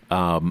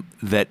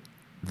that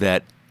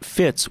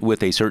fits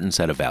with a certain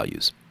set of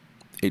values,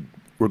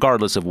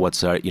 regardless of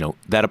what's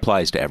that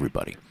applies to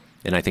everybody,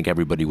 and I think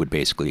everybody would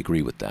basically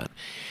agree with that.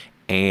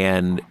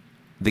 And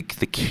the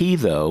key,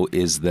 though,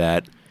 is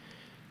that,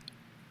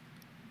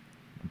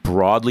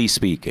 broadly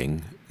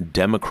speaking,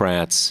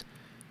 Democrats'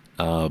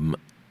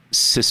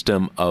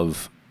 system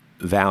of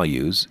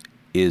values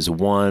is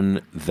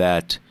one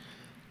that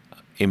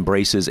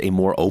embraces a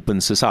more open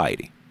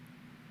society,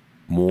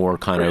 more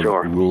kind of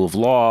rule of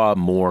law,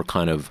 more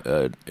kind of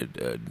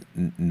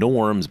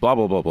norms, blah,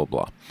 blah, blah, blah,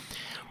 blah.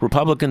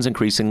 Republicans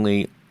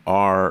increasingly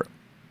are,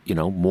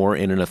 more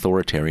in an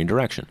authoritarian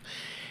direction.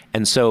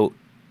 And so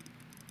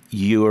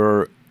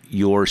your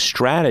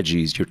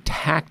strategies, your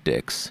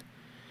tactics,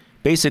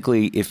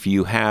 basically if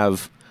you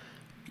have,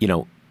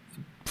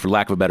 for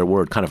lack of a better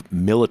word, kind of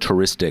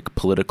militaristic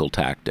political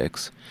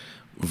tactics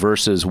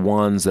versus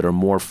ones that are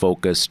more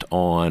focused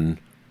on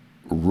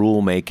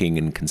rulemaking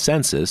and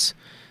consensus,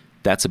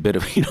 that's a bit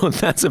of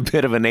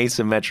an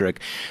asymmetric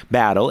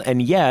battle,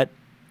 and yet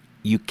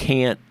you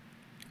can't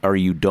or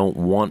you don't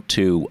want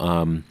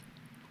to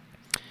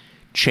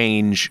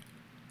change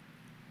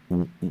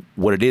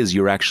what it is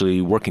you're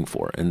actually working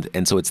for,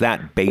 and so it's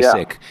that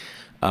basic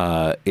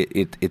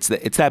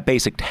it's that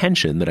basic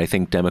tension that I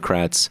think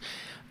Democrats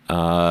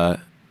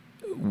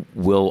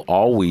will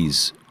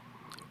always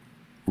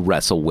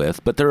wrestle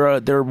with. But there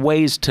are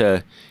ways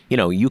to,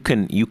 you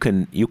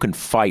can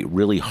fight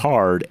really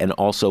hard and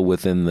also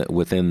within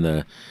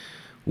the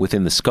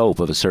scope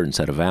of a certain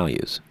set of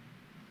values.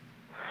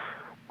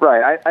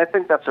 Right. I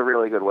think that's a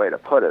really good way to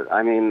put it.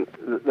 I mean,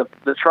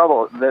 the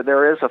trouble,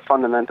 there is a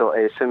fundamental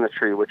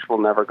asymmetry which will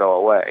never go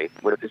away,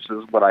 which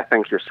is what I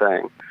think you're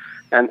saying.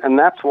 And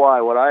that's why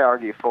what I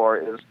argue for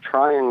is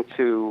trying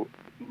to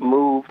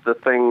move the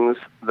things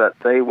that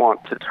they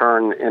want to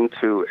turn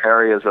into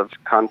areas of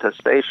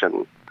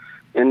contestation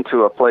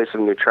into a place of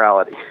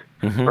neutrality,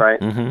 right?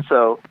 Mm-hmm.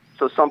 So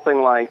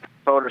something like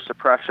voter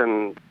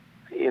suppression,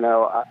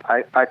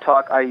 I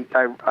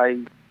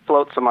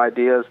float some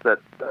ideas that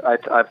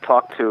I've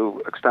talked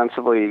to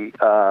extensively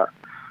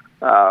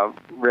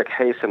Rick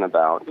Hasen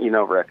about.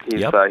 Rick.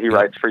 He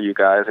writes for you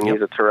guys, and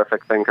he's a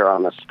terrific thinker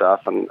on this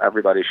stuff, and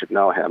everybody should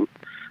know him.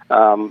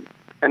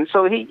 And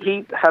so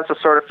he has a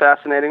sort of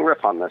fascinating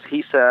riff on this.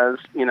 He says,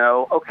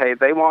 okay,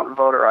 they want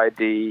voter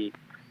ID.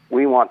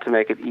 We want to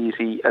make it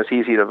as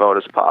easy to vote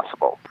as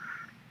possible.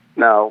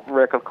 Now,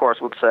 Rick, of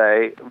course, would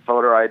say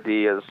voter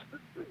ID is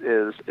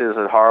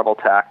a horrible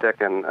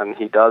tactic, and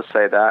he does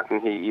say that,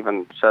 and he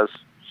even says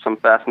some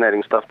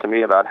fascinating stuff to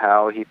me about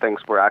how he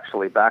thinks we're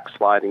actually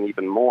backsliding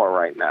even more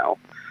right now.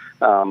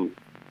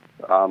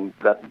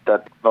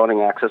 That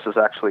voting access is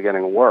actually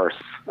getting worse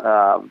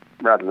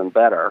rather than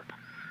better.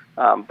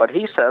 But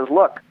he says,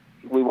 look,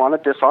 we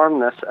want to disarm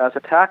this as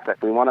a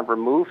tactic. We want to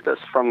remove this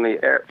from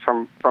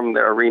the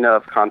arena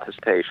of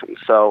contestation.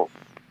 So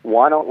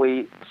why don't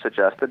we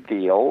suggest a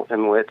deal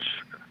in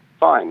which,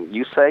 fine,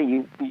 you say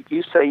you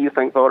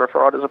think voter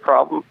fraud is a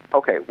problem?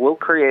 Okay, we'll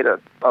create a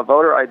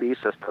voter ID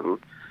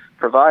system,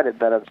 provided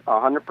that it's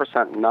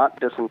 100% not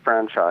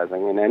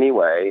disenfranchising in any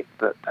way,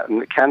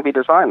 and it can be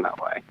designed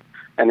that way.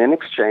 And in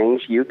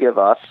exchange, you give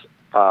us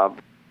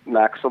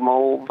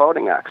maximal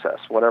voting access,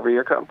 whatever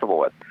you're comfortable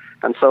with.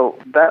 And so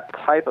that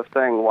type of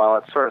thing, while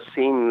it sort of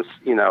seems,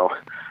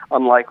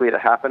 unlikely to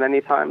happen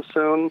anytime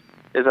soon,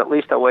 is at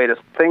least a way to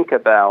think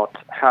about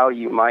how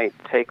you might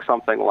take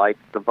something like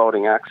the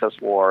voting access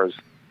wars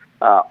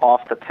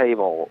off the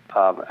table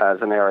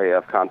as an area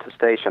of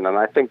contestation. And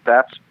I think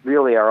that's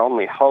really our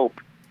only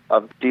hope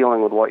of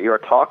dealing with what you're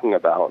talking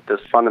about,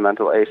 this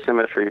fundamental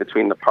asymmetry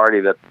between the party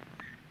that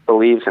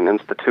believes in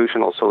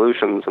institutional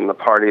solutions and the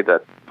party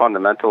that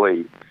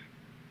fundamentally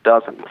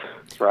doesn't,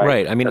 right?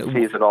 Right. I mean, that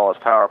sees it all as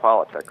power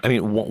politics. I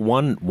mean,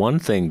 one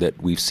thing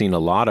that we've seen a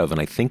lot of, and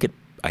I think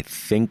I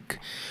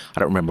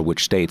don't remember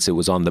which states it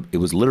was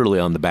literally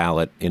on the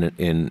ballot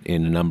in a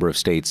number of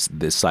states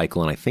this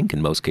cycle, and I think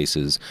in most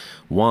cases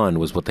one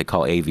was what they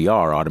call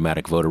AVR,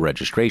 automatic voter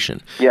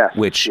registration. Yes.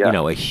 Which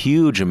a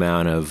huge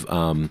amount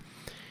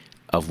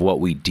of what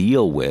we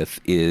deal with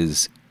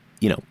is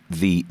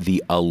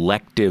the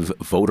elective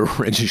voter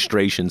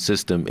registration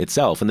system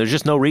itself, and there's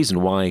just no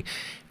reason why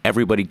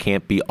everybody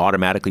can't be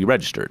automatically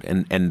registered,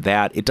 and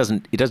that it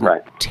doesn't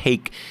right.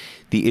 take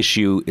the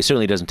issue. It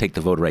certainly doesn't take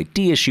the voter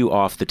ID issue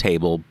off the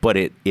table, but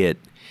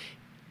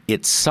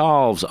it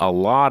solves a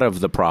lot of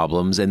the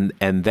problems, and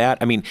that,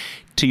 I mean,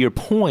 to your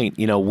point,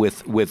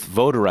 with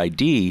voter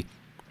ID,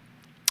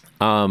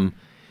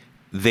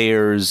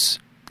 there's,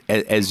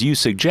 as you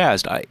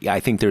suggest, I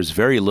think there's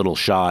very little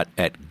shot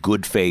at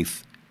good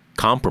faith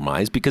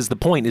compromise, because the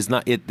point is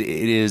not it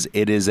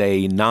is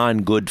a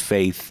non-good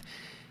faith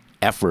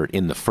effort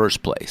in the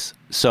first place.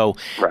 So,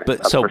 right,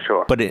 for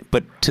sure.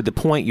 But to the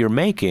point you're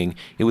making,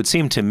 it would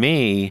seem to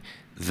me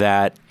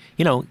that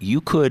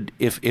you could,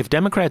 if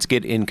Democrats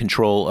get in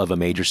control of a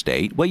major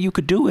state, what you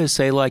could do is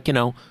say, like,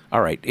 all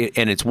right,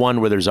 and it's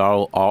one where there's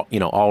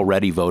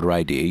already voter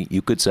ID.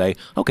 You could say,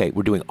 okay,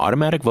 we're doing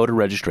automatic voter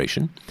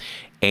registration,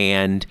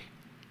 and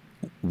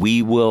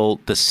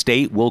the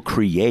state will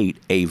create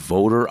a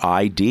voter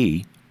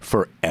ID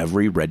for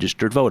every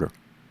registered voter.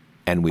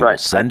 And we will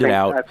send it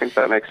out. I think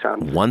that makes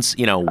sense. Once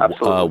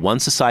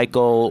a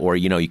cycle, or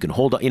you can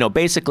hold on.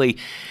 Basically,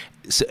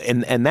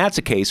 and that's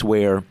a case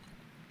where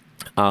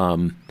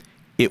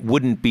it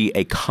wouldn't be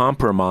a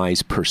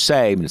compromise per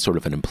se. I mean, it's sort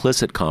of an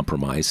implicit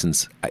compromise,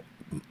 since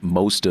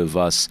most of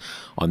us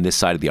on this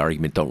side of the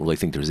argument don't really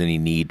think there's any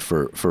need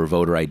for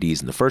voter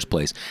IDs in the first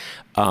place.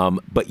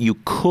 But you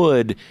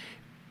could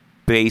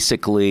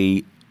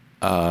basically,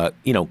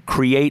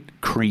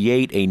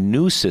 create a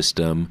new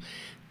system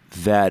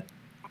that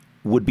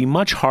would be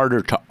much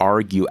harder to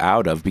argue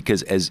out of,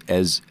 because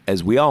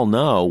as we all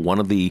know, one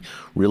of the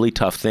really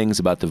tough things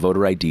about the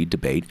voter ID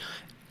debate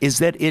is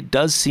that it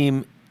does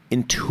seem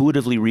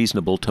intuitively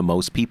reasonable to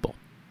most people.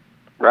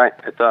 Right,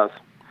 it does.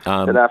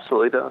 It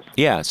absolutely does.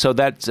 Yeah. So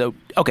that's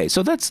okay.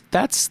 So that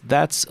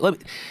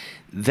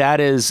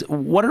is.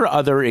 What are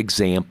other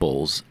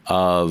examples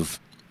of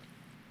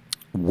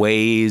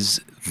ways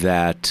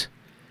that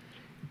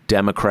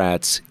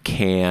Democrats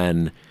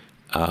can,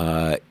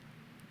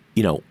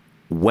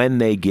 when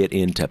they get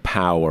into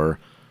power,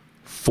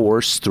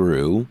 force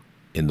through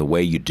in the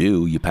way you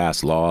do? You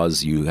pass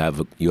laws. You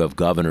have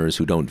governors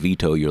who don't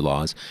veto your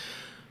laws,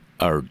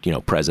 or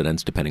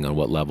presidents, depending on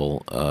what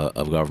level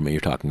of government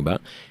you're talking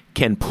about,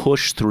 can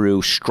push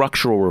through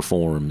structural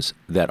reforms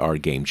that are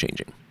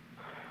game-changing.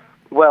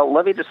 Well,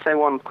 let me just say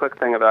one quick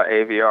thing about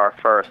AVR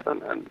first,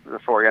 and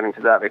before getting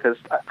to that, because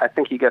I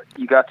think you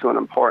got to an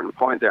important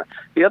point there.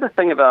 The other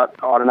thing about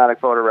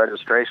automatic voter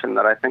registration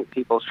that I think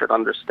people should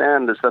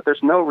understand is that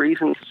there's no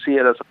reason to see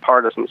it as a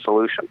partisan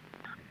solution,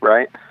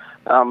 right?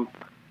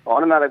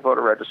 Automatic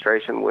voter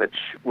registration,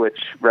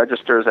 which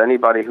registers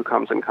anybody who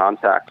comes in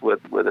contact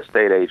with a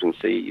state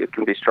agency, it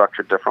can be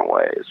structured different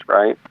ways,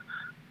 right?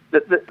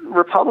 The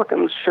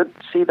Republicans should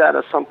see that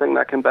as something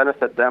that can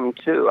benefit them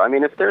too. I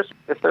mean, if there's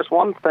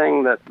one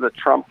thing that the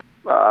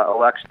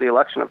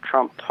election of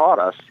Trump taught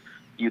us,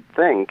 you'd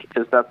think,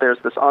 is that there's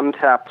this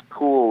untapped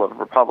pool of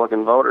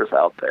Republican voters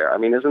out there. I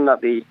mean, isn't that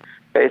the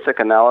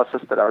basic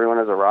analysis that everyone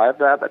has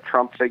arrived at? That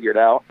Trump figured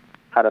out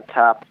how to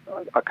tap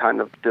a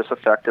kind of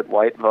disaffected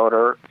white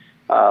voter,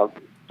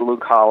 blue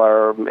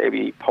collar,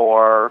 maybe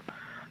poor,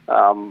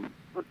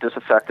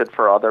 disaffected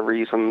for other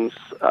reasons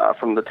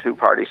from the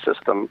two-party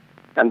system,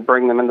 and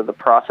bring them into the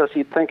process.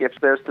 You'd think if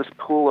there's this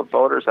pool of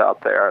voters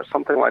out there,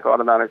 something like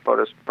automatic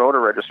voter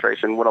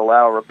registration would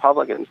allow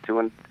Republicans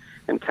to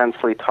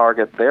intensely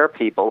target their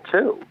people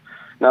too.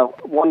 Now,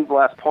 one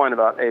last point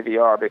about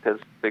AVR,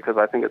 because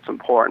I think it's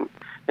important.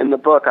 In the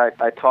book,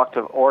 I talked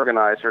to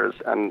organizers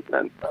and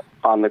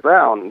on the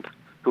ground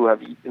who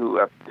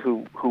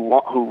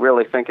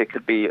really think it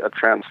could be a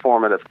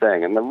transformative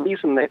thing. And the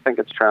reason they think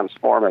it's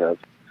transformative,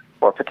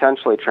 or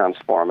potentially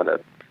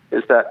transformative,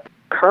 is that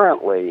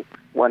currently,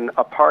 when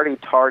a party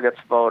targets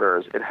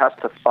voters, it has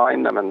to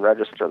find them and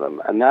register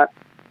them, and that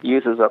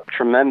uses up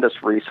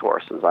tremendous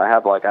resources. I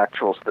have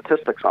actual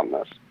statistics on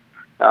this.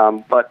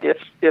 But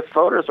if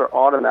voters are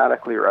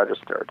automatically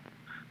registered,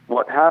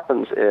 what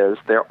happens is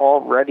they're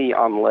already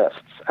on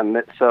lists,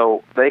 and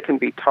so they can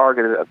be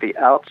targeted at the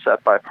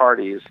outset by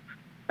parties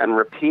and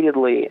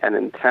repeatedly and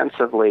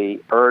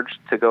intensively urged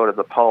to go to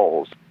the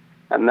polls.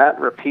 And that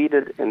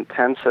repeated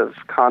intensive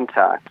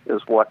contact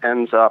is what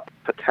ends up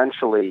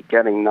potentially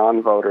getting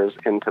non-voters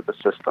into the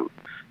system.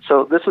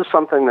 So this is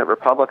something that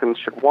Republicans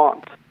should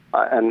want,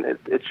 and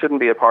it shouldn't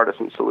be a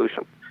partisan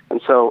solution.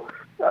 And so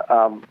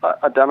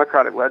a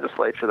Democratic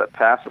legislature that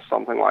passes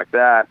something like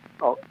that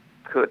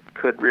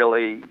could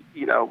really,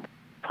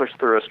 push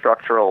through a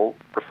structural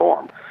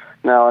reform.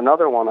 Now,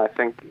 another one I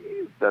think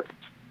that's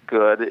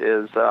good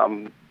is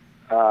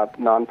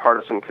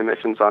nonpartisan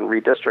commissions on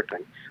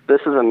redistricting.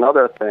 This is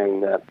another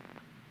thing that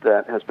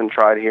has been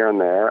tried here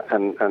and there,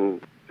 and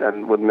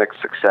with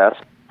mixed success.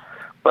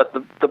 But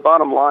the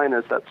bottom line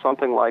is that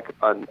something like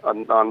a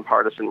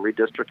nonpartisan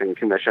redistricting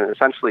commission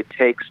essentially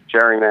takes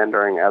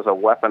gerrymandering as a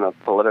weapon of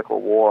political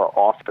war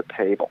off the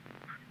table,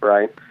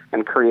 right?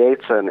 And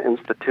creates an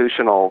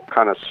institutional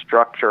kind of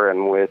structure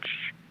in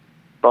which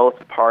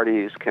both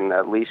parties can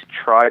at least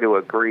try to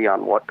agree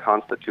on what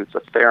constitutes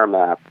a fair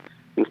map,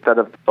 instead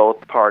of the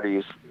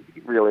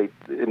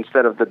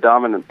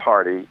dominant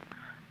party,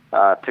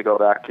 to go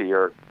back to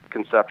your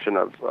conception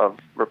of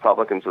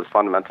Republicans as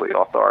fundamentally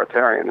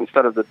authoritarian,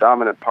 instead of the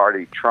dominant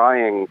party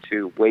trying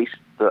to waste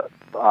the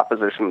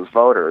opposition's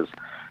voters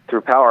through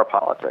power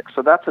politics.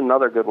 So that's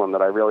another good one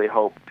that I really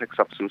hope picks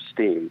up some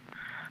steam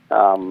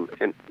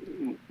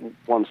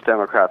once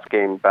Democrats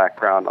gain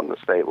background on the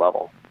state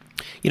level.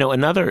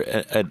 Another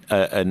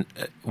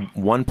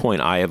one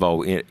point I have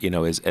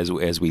always,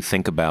 as we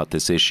think about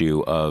this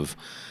issue of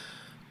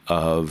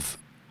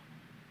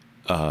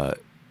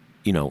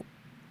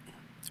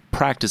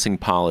practicing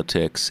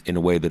politics in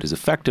a way that is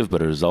effective, but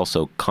it is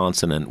also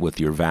consonant with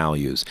your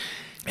values.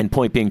 And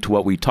point being to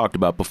what we talked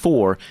about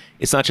before,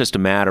 it's not just a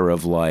matter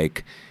of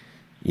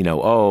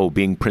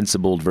being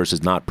principled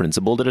versus not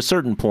principled. At a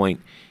certain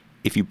point,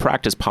 if you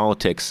practice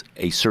politics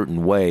a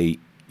certain way,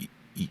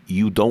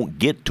 you don't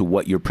get to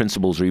what your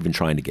principles are even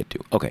trying to get to.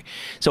 Okay.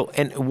 So,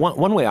 and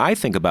one way I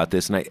think about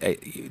this, and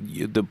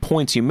the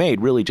points you made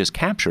really just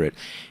capture it,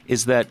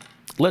 is that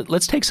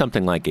let's take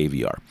something like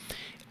AVR.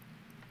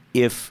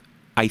 If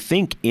I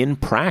think in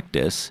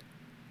practice,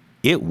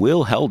 it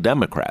will help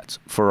Democrats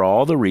for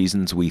all the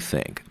reasons we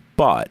think.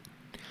 But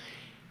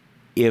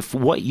if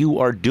what you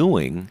are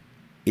doing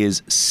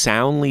is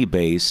soundly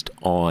based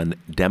on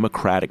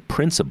democratic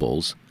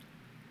principles,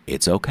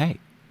 it's okay.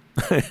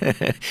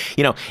 If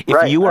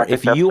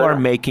you are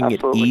making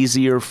Absolutely. it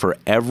easier for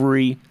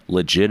every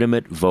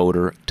legitimate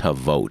voter to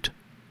vote,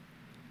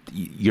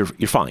 you're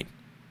fine.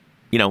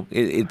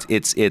 It's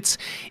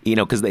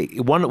because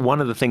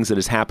one of the things that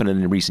has happened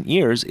in recent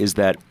years is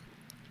that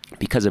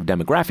because of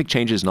demographic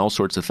changes and all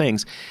sorts of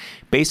things,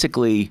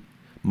 basically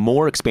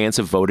more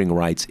expansive voting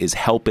rights is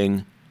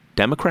helping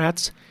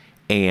Democrats,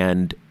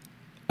 and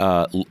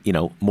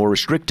more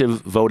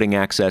restrictive voting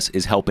access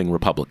is helping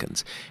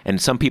Republicans. And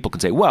some people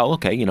can say, well,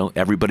 okay,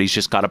 everybody's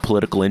just got a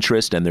political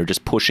interest and they're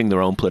just pushing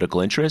their own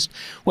political interest.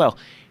 Well,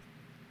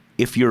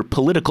 if your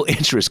political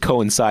interest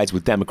coincides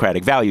with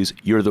democratic values,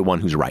 you're the one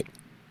who's right.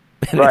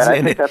 Right,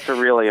 I think that's a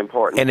really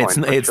important point.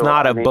 And it's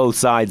not a both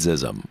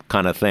sidesism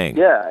kind of thing.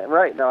 Yeah,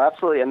 right. No,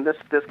 absolutely. And this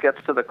gets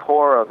to the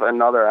core of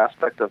another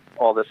aspect of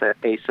all this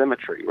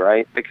asymmetry,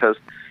 right? Because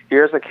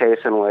here's a case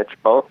in which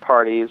both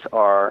parties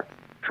are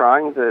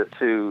trying to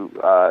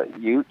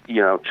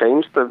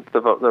change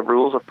the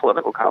rules of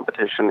political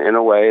competition in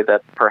a way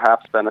that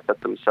perhaps benefit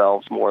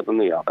themselves more than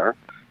the other,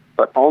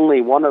 but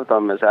only one of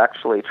them is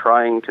actually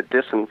trying to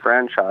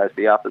disenfranchise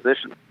the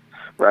opposition,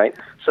 right?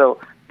 So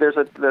there's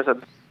a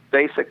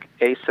basic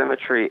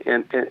asymmetry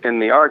in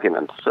the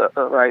argument,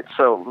 right?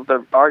 So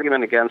the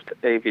argument against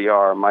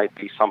AVR might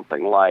be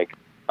something like,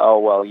 oh,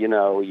 well,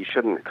 you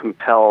shouldn't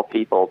compel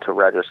people to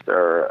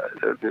register,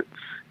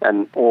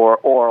 or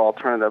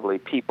alternatively,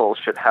 people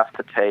should have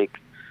to take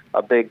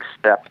a big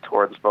step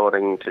towards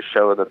voting to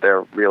show that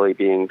they're really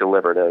being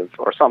deliberative,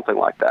 or something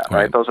like that,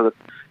 right? Those are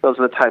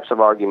the types of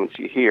arguments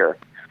you hear.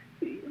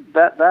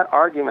 That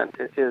argument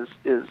is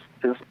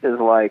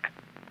like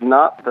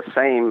not the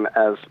same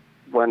as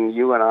when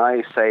you and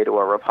I say to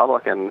a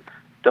Republican,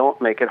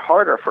 don't make it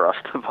harder for us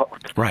to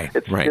vote. Right,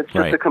 it's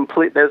just a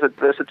complete. There's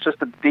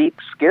just a deep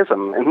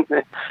schism in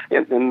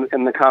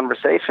the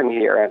conversation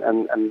here,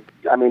 and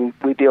I mean,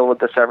 we deal with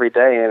this every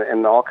day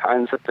in all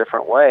kinds of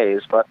different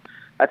ways. But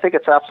I think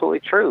it's absolutely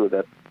true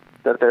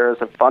that there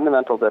is a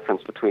fundamental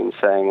difference between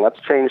saying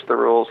let's change the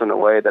rules in a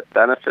way that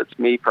benefits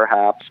me,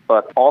 perhaps,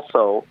 but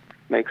also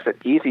makes it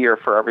easier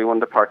for everyone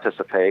to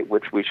participate,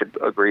 which we should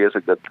agree is a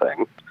good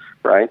thing,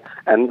 right?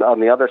 And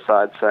on the other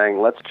side, saying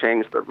let's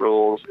change the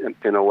rules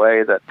in a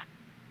way that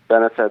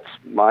benefits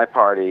my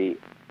party,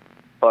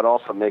 but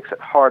also makes it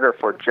harder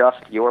for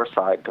just your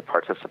side to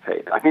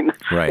participate. I mean,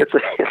 right.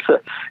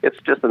 it's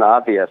just an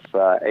obvious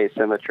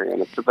asymmetry,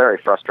 and it's a very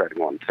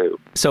frustrating one too.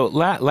 So,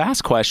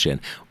 last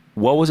question.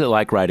 What was it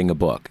like writing a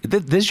book?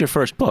 This is your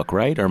first book,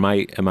 right? Or am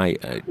I?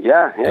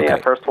 Yeah,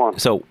 first one.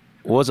 So,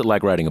 what was it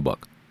like writing a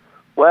book?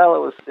 Well, it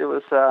was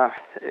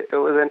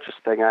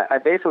interesting. I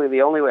basically,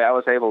 the only way I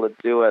was able to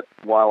do it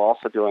while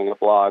also doing a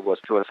blog was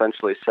to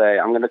essentially say,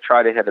 I'm going to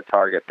try to hit a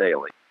target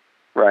daily,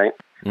 right?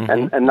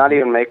 Mm-hmm. And not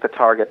even make the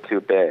target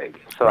too big.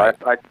 So right.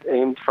 I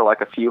aimed for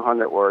like a few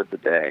hundred words a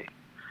day.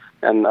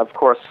 And of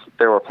course,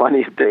 there were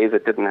plenty of days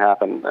it didn't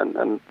happen,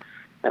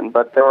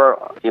 but there were,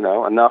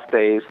 enough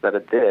days that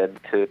it did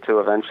to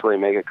eventually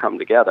make it come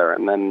together.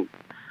 And then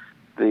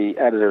the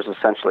editors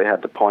essentially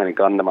had to point a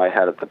gun to my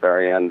head at the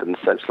very end and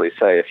essentially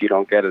say, if you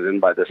don't get it in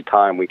by this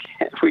time, we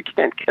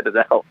can't get it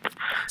out.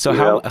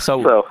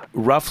 So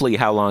roughly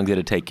how long did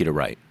it take you to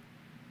write?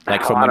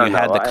 Like from when you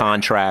had the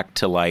contract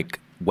to like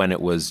when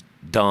it was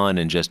done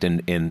and just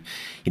in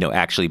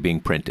actually being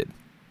printed?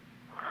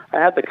 I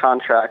had the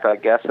contract, I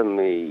guess, in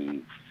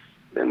the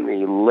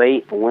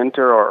late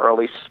winter or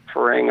early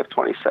spring of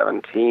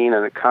 2017,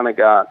 and it kind of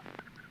got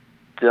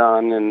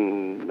done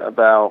in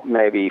about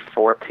maybe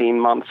 14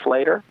 months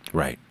later.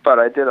 Right. But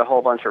I did a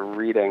whole bunch of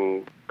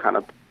reading kind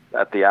of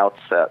at the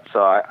outset,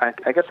 so I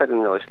guess I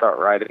didn't really start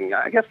writing.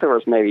 I guess there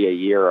was maybe a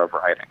year of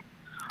writing.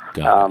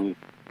 Got it.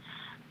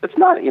 It's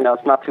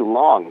not too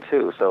long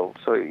too. So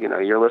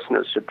your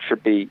listeners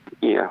should be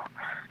your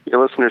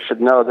listeners should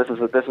know this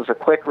is a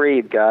quick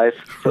read, guys.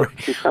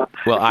 So,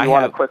 well,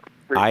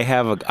 I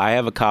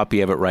have a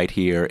copy of it right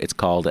here. It's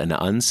called An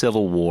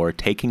Uncivil War,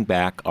 Taking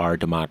Back Our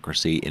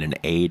Democracy in an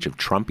Age of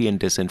Trumpian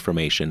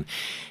Disinformation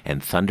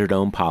and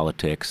Thunderdome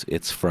Politics.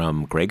 It's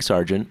from Greg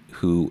Sargent,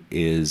 who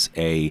is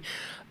I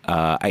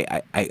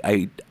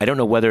don't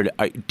know whether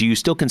do you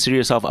still consider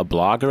yourself a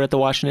blogger at the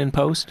Washington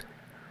Post?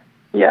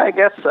 Yeah, I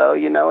guess so.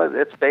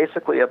 It's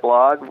basically a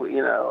blog.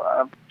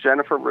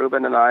 Jennifer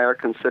Rubin and I are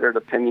considered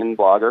opinion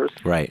bloggers.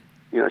 Right.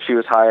 She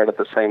was hired at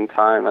the same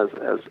time as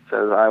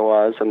I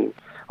was, and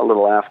a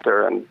little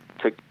after, and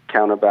to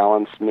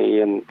counterbalance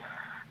me, and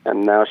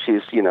now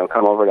she's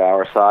come over to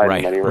our side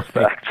right, in many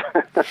respects.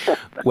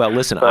 Well,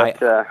 listen,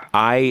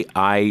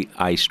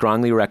 I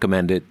strongly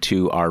recommend it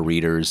to our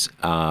readers.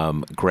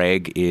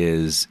 Greg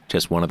is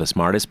just one of the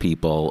smartest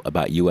people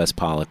about U.S.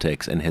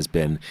 politics and has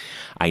been,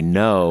 I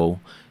know,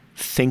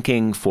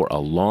 thinking for a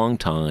long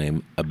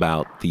time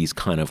about these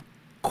kind of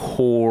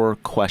core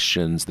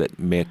questions that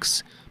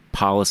mix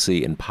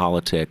policy and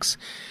politics.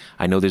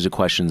 I know these are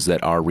questions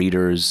that our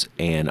readers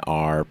and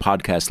our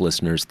podcast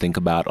listeners think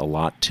about a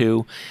lot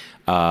too.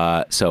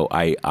 So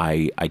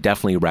I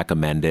definitely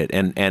recommend it,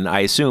 and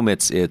I assume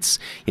it's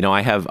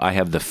I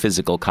have the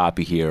physical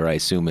copy here. I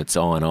assume it's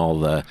on all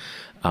the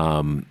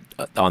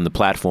on the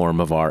platform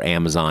of our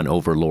Amazon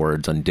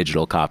overlords on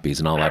digital copies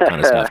and all that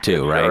kind of stuff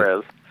too, right? Sure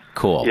is.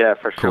 Cool. Yeah,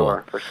 for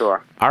sure.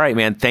 All right,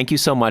 man. Thank you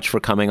so much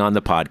for coming on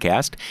the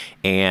podcast,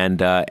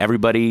 and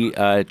everybody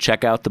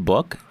check out the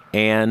book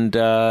and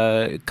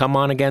come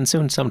on again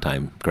soon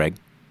sometime, Greg.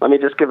 Let me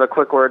just give a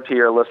quick word to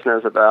your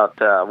listeners about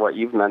what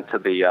you've meant to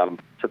the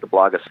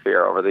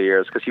blogosphere over the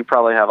years, because you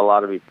probably have a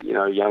lot of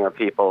younger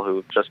people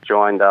who just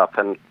joined up,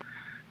 and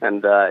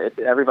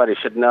everybody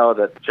should know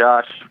that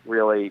Josh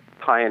really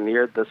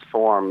pioneered this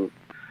form,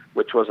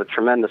 which was a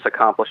tremendous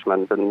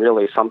accomplishment and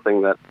really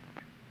something that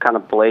kind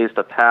of blazed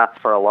a path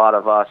for a lot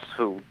of us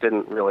who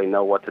didn't really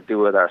know what to do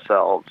with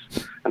ourselves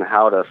and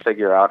how to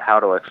figure out how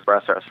to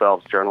express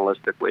ourselves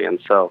journalistically. And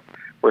so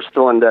we're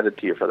still indebted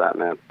to you for that,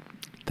 man.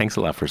 Thanks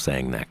a lot for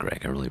saying that,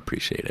 Greg. I really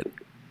appreciate it.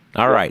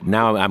 All right,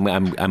 now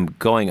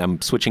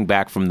I'm switching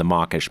back from the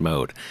mawkish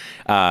mode.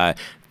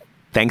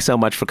 Thanks so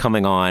much for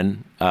coming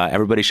on.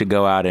 Everybody should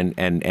go out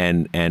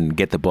and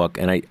get the book,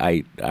 and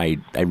I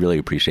really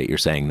appreciate your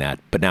saying that.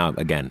 But now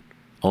again,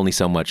 only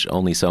so much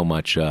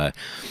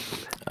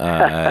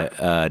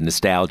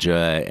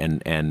nostalgia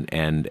and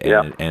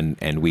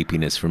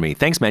weepiness for me.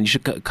 Thanks, man. You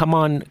should come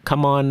on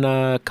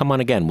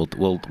again.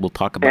 We'll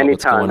talk about anytime,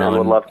 what's going on. I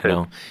would love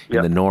to.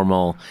 In the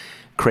normal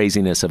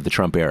craziness of the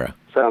Trump era.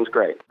 Sounds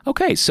great.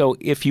 Okay, so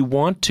if you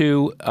want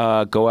to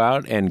go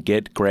out and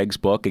get Greg's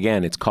book,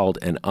 again, it's called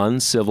An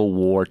Uncivil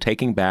War,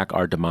 Taking Back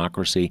Our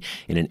Democracy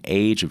in an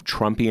Age of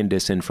Trumpian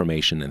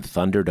Disinformation and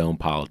Thunderdome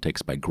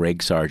Politics by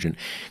Greg Sargent.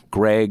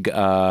 Greg,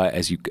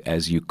 as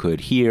you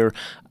could hear,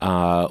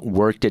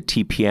 worked at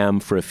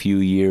TPM for a few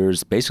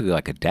years, basically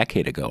like a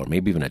decade ago, or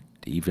maybe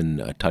even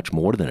a touch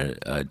more than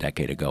a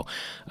decade ago.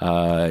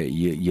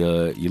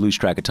 You lose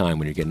track of time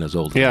when you're getting those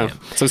old. Yeah.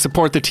 So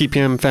support the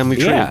TPM family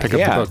tree and pick up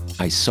the book.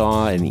 I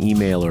saw an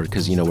emailer,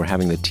 because we're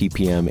having the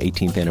TPM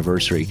 18th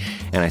anniversary,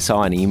 and I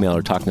saw an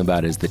emailer talking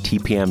about it as the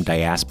TPM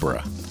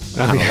diaspora.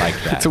 I like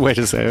that. It's a way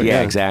to say it.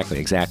 Yeah,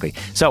 exactly.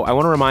 So I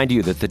want to remind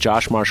you that the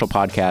Josh Marshall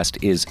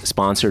podcast is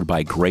sponsored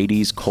by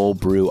Grady's Cold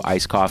Brew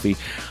Iced Coffee.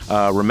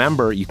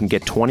 Remember, you can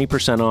get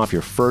 20% off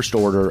your first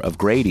order of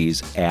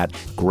Grady's at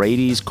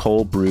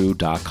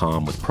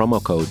Grady'sColdBrew.com with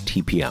promo code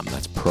TPM.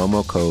 That's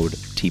promo code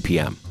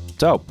TPM.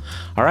 So,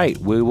 all right,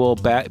 we will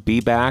be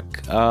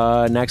back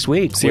next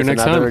week See you with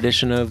next another time.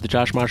 edition of the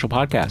Josh Marshall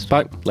podcast.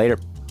 Bye. Later.